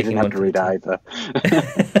 So glad you didn't have to read it either.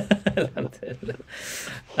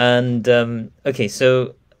 And, okay,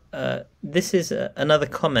 so... this is another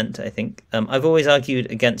comment, I think. I've always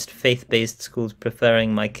argued against faith-based schools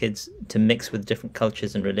preferring my kids to mix with different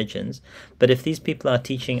cultures and religions. But if these people are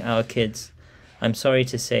teaching our kids, I'm sorry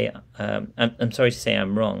to say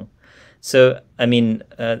I'm wrong. So, I mean,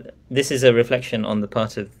 this is a reflection on the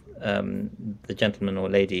part of the gentleman or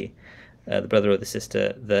lady, the brother or the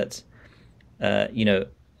sister, that, the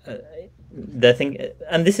thing,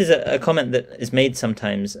 and this is a comment that is made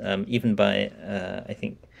sometimes, even by, I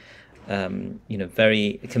think,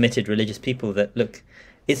 very committed religious people, that look,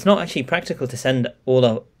 it's not actually practical to send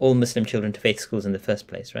all Muslim children to faith schools in the first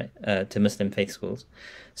place, right? To Muslim faith schools.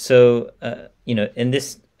 So, in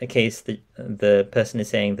this case, the person is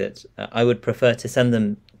saying that I would prefer to send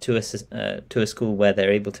them to a school where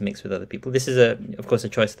they're able to mix with other people. This is of course, a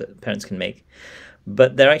choice that parents can make,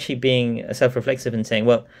 but they're actually being self-reflexive and saying,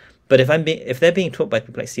 well, but if they're being taught by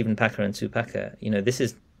people like Stephen Packer and Sue Packer, this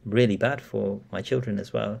is really bad for my children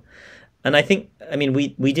as well. And I think,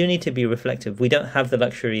 we do need to be reflective. We don't have the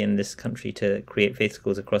luxury in this country to create faith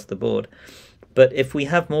schools across the board. But if we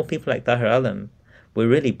have more people like Tahir Alam, we're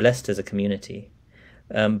really blessed as a community.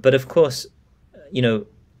 But of course,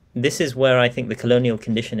 this is where I think the colonial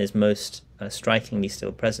condition is most strikingly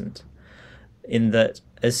still present, in that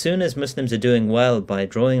as soon as Muslims are doing well by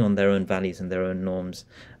drawing on their own values and their own norms,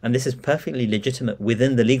 and this is perfectly legitimate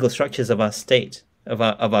within the legal structures of our state, of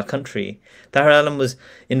our country. Tahir Alam was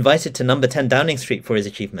invited to number 10 Downing Street for his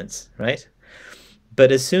achievements, right?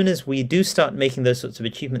 But as soon as we do start making those sorts of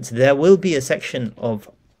achievements, there will be a section of,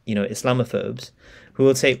 Islamophobes who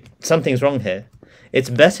will say something's wrong here. It's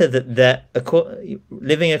better that they're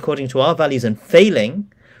living according to our values and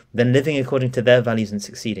failing than living according to their values and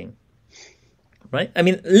succeeding. Right? I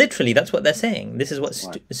mean, literally, that's what they're saying. This is what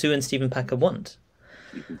Sue and Stephen Packer want,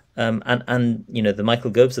 and the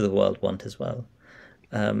Michael Goves of the world want as well.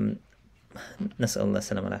 Nas'Allah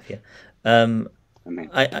salam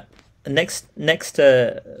al-afiyah. Next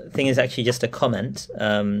thing is actually just a comment.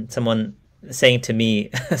 Someone saying to me,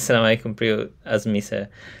 "Assalamu alaikum, Priyo Azmi sir,"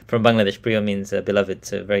 from Bangladesh. Priyo means beloved,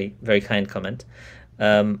 so very very kind comment.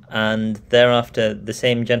 And thereafter, the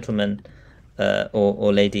same gentleman.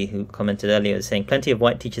 Or lady who commented earlier is saying plenty of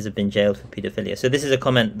white teachers have been jailed for paedophilia. So this is a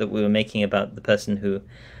comment that we were making about the person who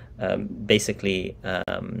basically had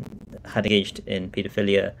engaged in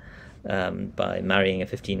paedophilia by marrying a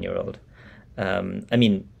 15-year-old. I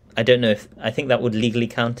mean, I don't know I think that would legally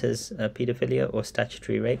count as paedophilia or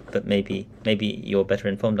statutory rape, but maybe you're better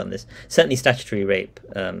informed on this. Certainly statutory rape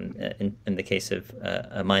in the case of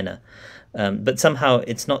a minor. But somehow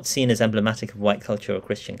it's not seen as emblematic of white culture or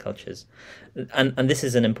Christian cultures. And this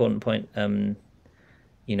is an important point. When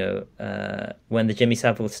the Jimmy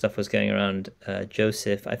Savile stuff was going around,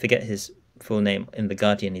 Joseph, I forget his full name, in The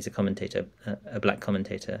Guardian, he's a commentator, a black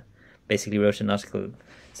commentator, basically wrote an article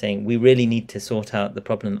saying we really need to sort out the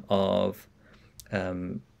problem of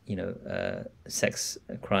sex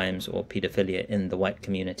crimes or paedophilia in the white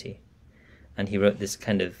community. And he wrote this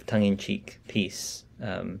kind of tongue-in-cheek piece.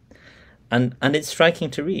 And it's striking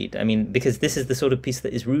to read. I mean, because this is the sort of piece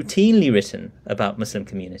that is routinely written about Muslim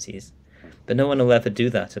communities, but no one will ever do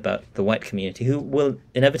that about the white community, who will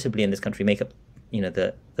inevitably in this country make up,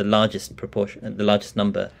 the largest proportion, the largest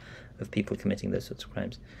number of people committing those sorts of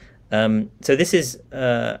crimes. So this is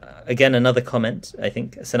again another comment. I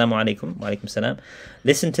think. Assalamu alaikum, wa alaikum salam.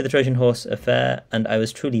 Listen to the Trojan Horse affair, and I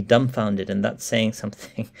was truly dumbfounded, and that's saying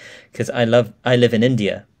something, because I live in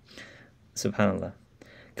India. Subhanallah.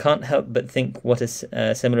 Can't help but think what a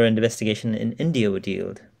similar investigation in India would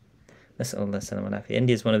yield.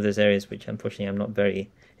 India is one of those areas which unfortunately I'm not very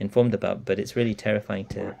informed about, but it's really terrifying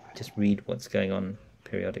to just read what's going on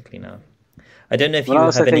periodically now. I don't know if you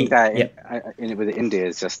have any... with India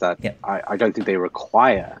is just that I don't think they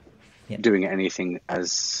require doing anything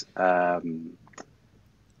as kind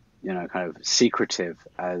of secretive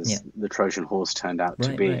as the Trojan Horse turned out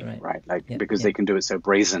to be, right? Because they can do it so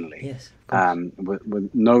brazenly,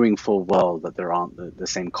 with knowing full well that there aren't the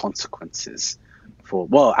same consequences for.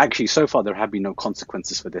 Well, actually, so far there have been no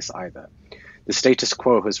consequences for this either. The status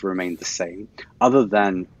quo has remained the same, other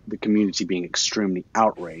than the community being extremely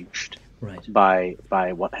outraged by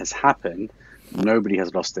what has happened. Nobody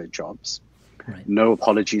has lost their jobs. No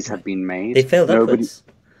apologies have been made. They failed upwards.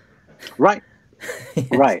 Right.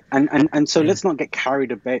 Right. And so let's not get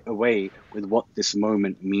carried away with what this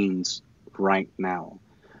moment means right now.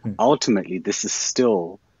 Ultimately, this is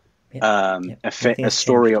still a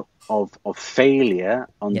story of failure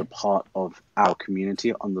on the part of our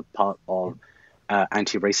community, on the part of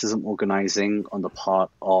anti-racism organizing, on the part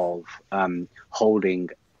of holding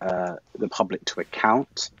the public to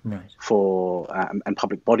account for and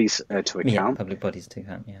public bodies to account. Public bodies to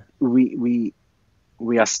account. Yeah. We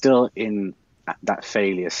are still in that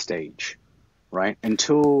failure stage, right?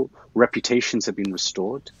 Until reputations have been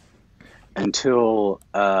restored, until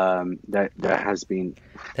there has been...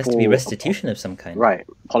 There has to be restitution of some kind. Right.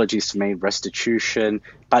 Apologies made, restitution.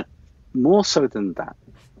 But more so than that,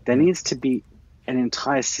 there needs to be an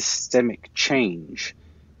entire systemic change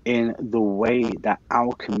in the way that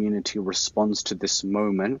our community responds to this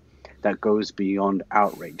moment that goes beyond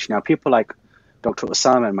outrage. Now, people like Dr.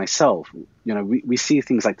 Usaama and myself, we see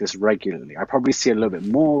things like this regularly. I probably see a little bit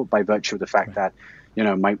more by virtue of the fact that,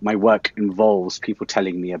 my work involves people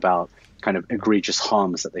telling me about kind of egregious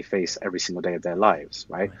harms that they face every single day of their lives,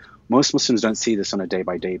 right? Most Muslims don't see this on a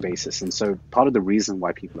day-by-day basis. And so part of the reason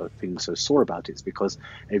why people are feeling so sore about it is because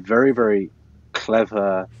a very, very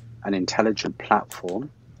clever and intelligent platform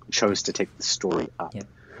chose to take the story up.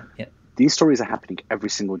 These stories are happening every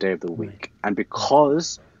single day of the week. And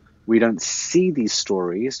because we don't see these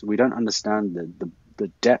stories, we don't understand the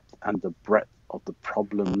depth and the breadth of the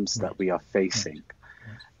problems that we are facing.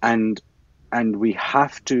 And we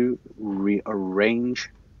have to rearrange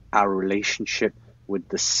our relationship with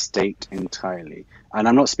the state entirely. And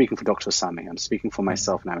I'm not speaking for Dr. Sami, I'm speaking for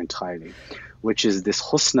myself now entirely, which is this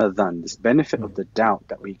husna dhan, this benefit of the doubt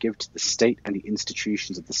that we give to the state and the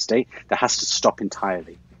institutions of the state, that has to stop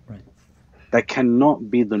entirely. Right. That cannot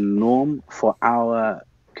be the norm for our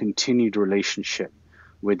continued relationship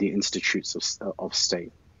with the institutes of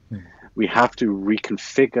state. We have to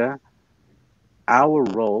reconfigure our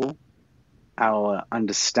role, our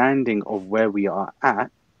understanding of where we are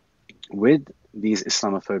at with these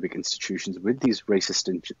Islamophobic institutions, with these racist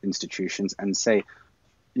institutions, and say,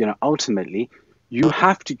 ultimately, you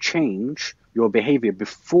have to change your behavior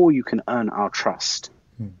before you can earn our trust,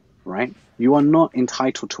 right? You are not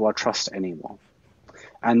entitled to our trust anymore.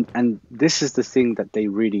 And this is the thing that they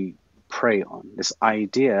really prey on, this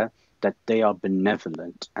idea that they are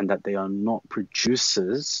benevolent and that they are not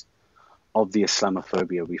producers of the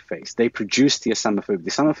Islamophobia we face. They produce the Islamophobia.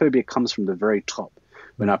 The Islamophobia comes from the very top,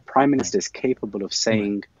 when our prime minister is capable of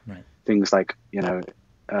saying things like,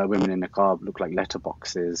 women in niqab look like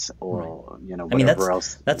letterboxes, or whatever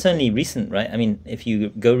else. That's only recent, right? I mean, if you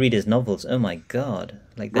go read his novels, oh my God,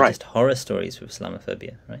 like they're just horror stories with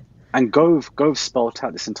Islamophobia, right? And Gove spelled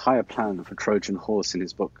out this entire plan for Trojan Horse in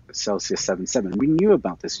his book Celsius 77. We knew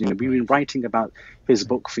about this. We've been writing about his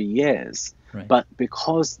book for years, but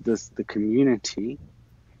because the community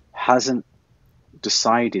hasn't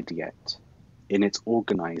decided yet in its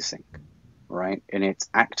organizing, right, in its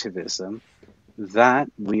activism, that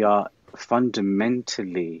we are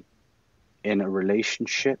fundamentally in a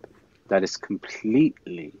relationship that is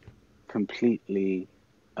completely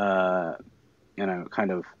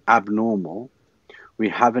kind of abnormal. We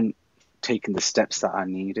haven't taken the steps that are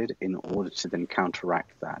needed in order to then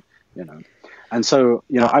counteract that, And so,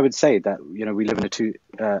 I would say that, we live in a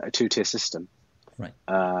two-tier system,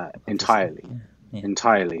 entirely.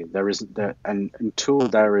 Entirely. And until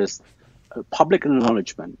there is a public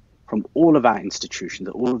acknowledgement from all of our institutions,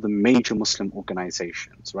 all of the major Muslim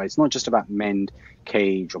organizations, right? It's not just about Mend,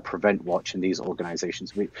 Cage, or Prevent Watch and these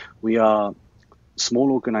organizations. We are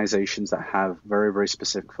small organizations that have very, very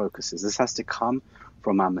specific focuses. This has to come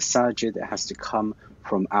from our masajid. It has to come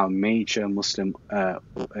from our major Muslim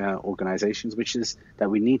organizations, which is that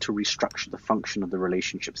we need to restructure the function of the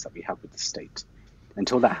relationships that we have with the state.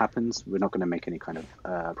 Until that happens, we're not going to make any kind of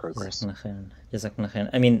progress.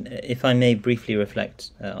 I mean, if I may briefly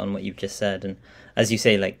reflect on what you've just said, and as you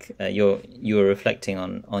say, like you're reflecting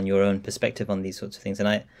on your own perspective on these sorts of things,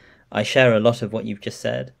 and I share a lot of what you've just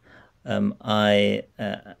said. As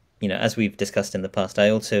we've discussed in the past, I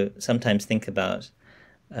also sometimes think about,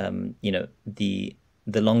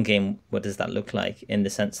 the long game. What does that look like, in the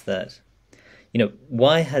sense that,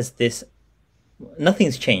 why has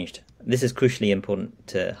nothing's changed. This is crucially important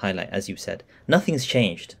to highlight, as you said. Nothing's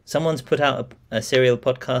changed. Someone's put out a serial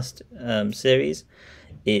podcast series.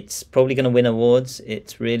 It's probably going to win awards.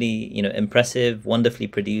 It's really, impressive, wonderfully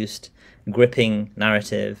produced, gripping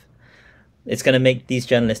narrative. It's going to make these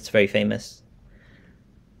journalists very famous.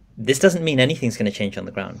 This doesn't mean anything's going to change on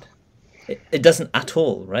the ground. It doesn't at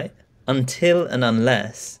all, right? Until and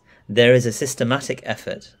unless there is a systematic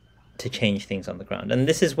effort to change things on the ground. And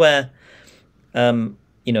this is where,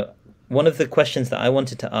 one of the questions that I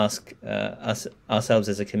wanted to ask ourselves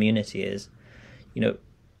as a community is,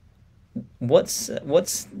 what's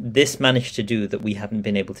this managed to do that we haven't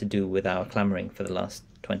been able to do with our clamoring for the last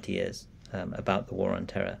 20 years about the war on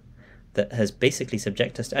terror, that has basically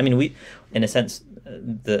subjected us to, I mean, we, in a sense,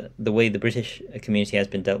 the way the British community has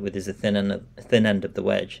been dealt with is a thin end of the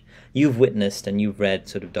wedge. You've witnessed and you've read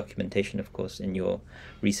sort of documentation, of course, in your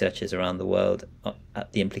researches around the world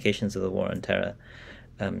at the implications of the war on terror.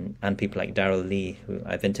 And people like Darrell Lee, who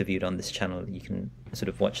I've interviewed on this channel, you can sort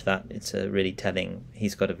of watch that. It's a really telling,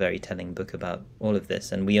 he's got a very telling book about all of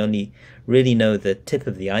this. And we only really know the tip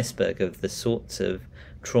of the iceberg of the sorts of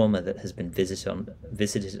trauma that has been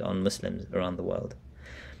visited on Muslims around the world.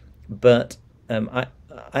 But I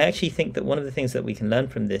actually think that one of the things that we can learn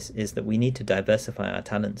from this is that we need to diversify our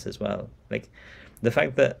talents as well. Like the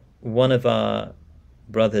fact that one of our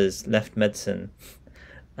brothers left medicine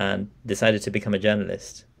and decided to become a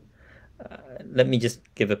journalist. Let me just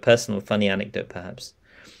give a personal funny anecdote, perhaps.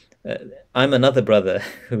 I'm another brother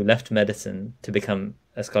who left medicine to become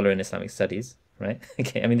a scholar in Islamic studies, right?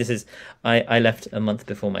 Okay, I mean, I left a month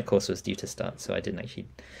before my course was due to start, so I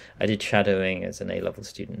did shadowing as an A-level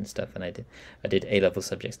student and stuff, and I did A-level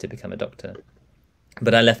subjects to become a doctor.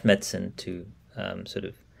 But I left medicine to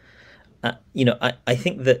I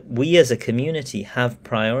think that we as a community have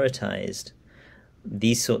prioritized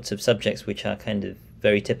these sorts of subjects, which are kind of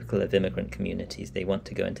very typical of immigrant communities. They want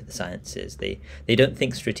to go into the sciences. They don't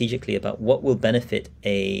think strategically about what will benefit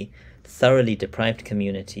a thoroughly deprived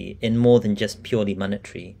community in more than just purely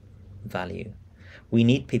monetary value. We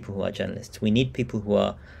need people who are journalists. We need people who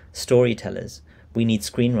are storytellers. We need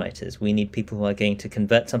screenwriters. We need people who are going to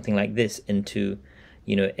convert something like this into,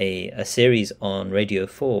 a series on Radio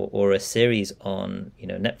 4 or a series on,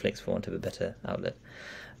 Netflix, for want of a better outlet.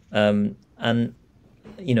 And,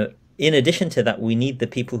 in addition to that, we need the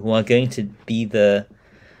people who are going to be the,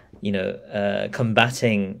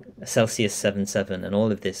 combating Celsius 77 and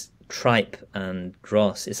all of this tripe and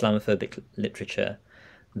dross Islamophobic literature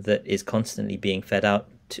that is constantly being fed out.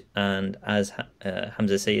 And as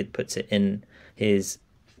Hamza Sayed puts it in his...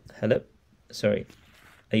 Hello? Sorry.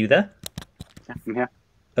 Are you there? Yeah, I'm here.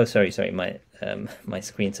 Oh, sorry. My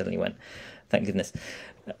screen suddenly went. Thank goodness.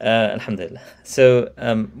 Alhamdulillah. So,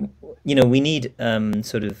 we need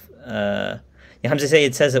Hamza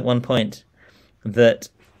Sayed says at one point that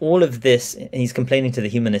all of this, and he's complaining to the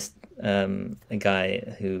humanist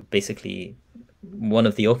guy who basically one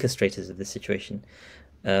of the orchestrators of this situation,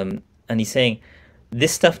 and he's saying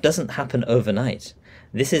this stuff doesn't happen overnight.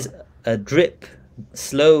 This is a drip,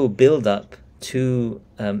 slow build up to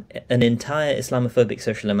an entire Islamophobic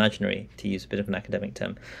social imaginary, to use a bit of an academic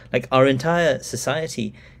term. Like, our entire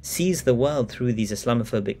society sees the world through these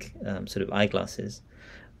Islamophobic sort of eyeglasses.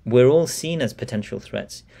 We're all seen as potential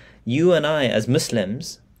threats. You and I, as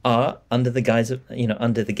Muslims, are under the guise of,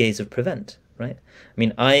 under the gaze of Prevent, right? I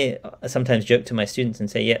mean, I sometimes joke to my students and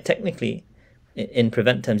say, yeah, technically, in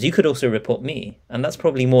Prevent terms, you could also report me, and that's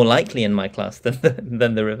probably more likely in my class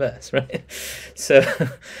than the reverse, right? So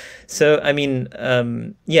I mean,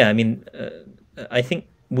 I think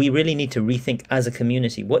we really need to rethink as a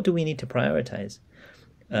community, what do we need to prioritize?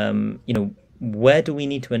 Where do we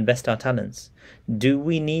need to invest our talents? Do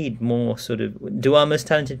we need more do our most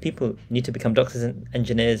talented people need to become doctors and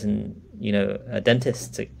engineers and,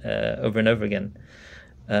 dentists over and over again?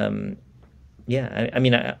 I've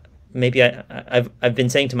been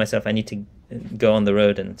saying to myself, I need to go on the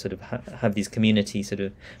road and sort of have these community sort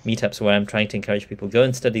of meetups where I'm trying to encourage people, go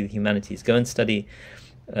and study the humanities, go and study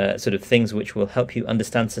sort of things which will help you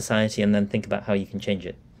understand society and then think about how you can change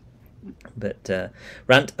it. But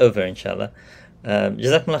rant over, inshallah.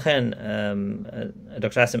 Jazakumullah khairan,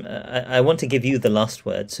 Dr. Asim. I want to give you the last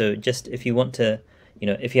word. So just if you want to,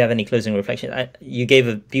 if you have any closing reflection, you gave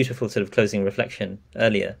a beautiful sort of closing reflection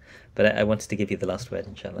earlier, but I wanted to give you the last word,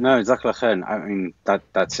 inshallah. No, Jazakallah khairan. I mean,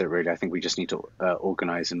 that's it really. I think we just need to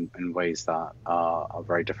organize in ways that are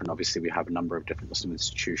very different. Obviously, we have a number of different Muslim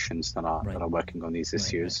institutions that are working on these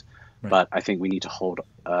issues. Right. But I think we need to hold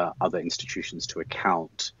other institutions to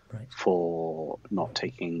account for not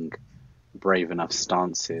taking brave enough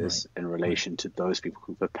stances in relation to those people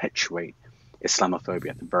who perpetuate Islamophobia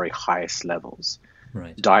at the very highest levels.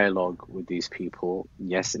 Right. Dialogue with these people,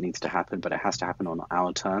 yes, it needs to happen, but it has to happen on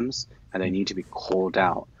our terms, and they need to be called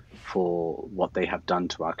out for what they have done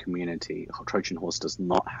to our community. Trojan horse does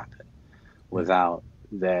not happen without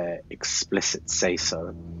their explicit say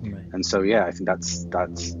so. Right. And so I think that's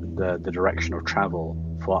the direction of travel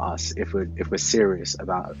for us if we're serious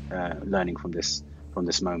about learning from this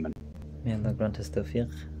moment. May Allah grant us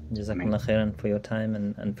tawfiq. Jazakumullah khairan for your time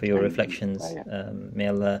and for your reflections. May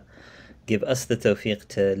Allah give us the tawfiq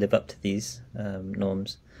to live up to these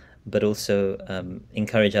norms, but also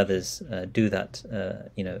encourage others do that,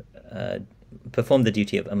 perform the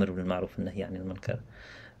duty of amr bil ma'ruf and nahy anil munkar.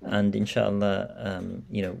 And inshallah,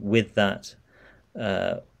 with that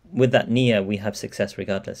niyyah, we have success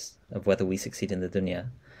regardless of whether we succeed in the dunya,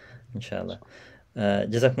 inshallah.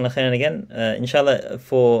 Jazakumullah khairan again. Inshallah,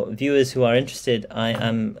 for viewers who are interested, I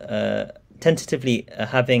am tentatively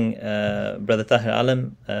having Brother Tahir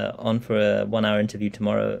Alam on for a 1 hour interview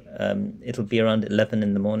tomorrow. It'll be around 11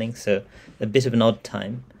 in the morning, so a bit of an odd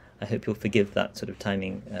time. I hope you'll forgive that sort of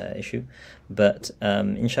timing issue. But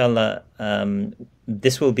inshallah,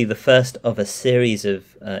 this will be the first of a series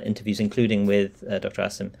of interviews, including with Dr.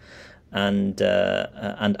 Asim and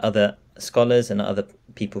other scholars and other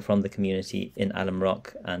people from the community in Alam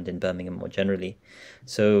Rock and in Birmingham more generally.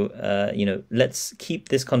 So, let's keep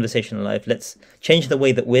this conversation alive. Let's change the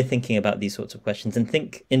way that we're thinking about these sorts of questions and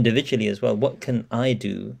think individually as well. What can I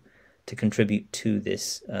do to contribute to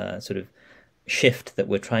this sort of shift that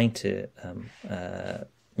we're trying to,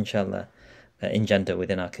 inshallah, engender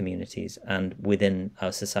within our communities and within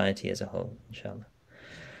our society as a whole, inshallah.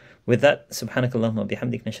 With that, subhanakallahumma wa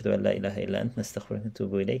bihamdik, nashhadu an la ilaha illa ant, nastaghfiruka wa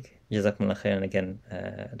natubu ilayk. Jazakumullah khairan again,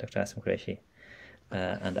 Dr. Asim Qureshi.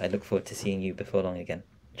 And I look forward to seeing you before long again,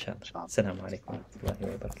 inshallah. Assalamu alaikum wa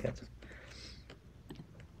rahmatullahi wa barakatuh.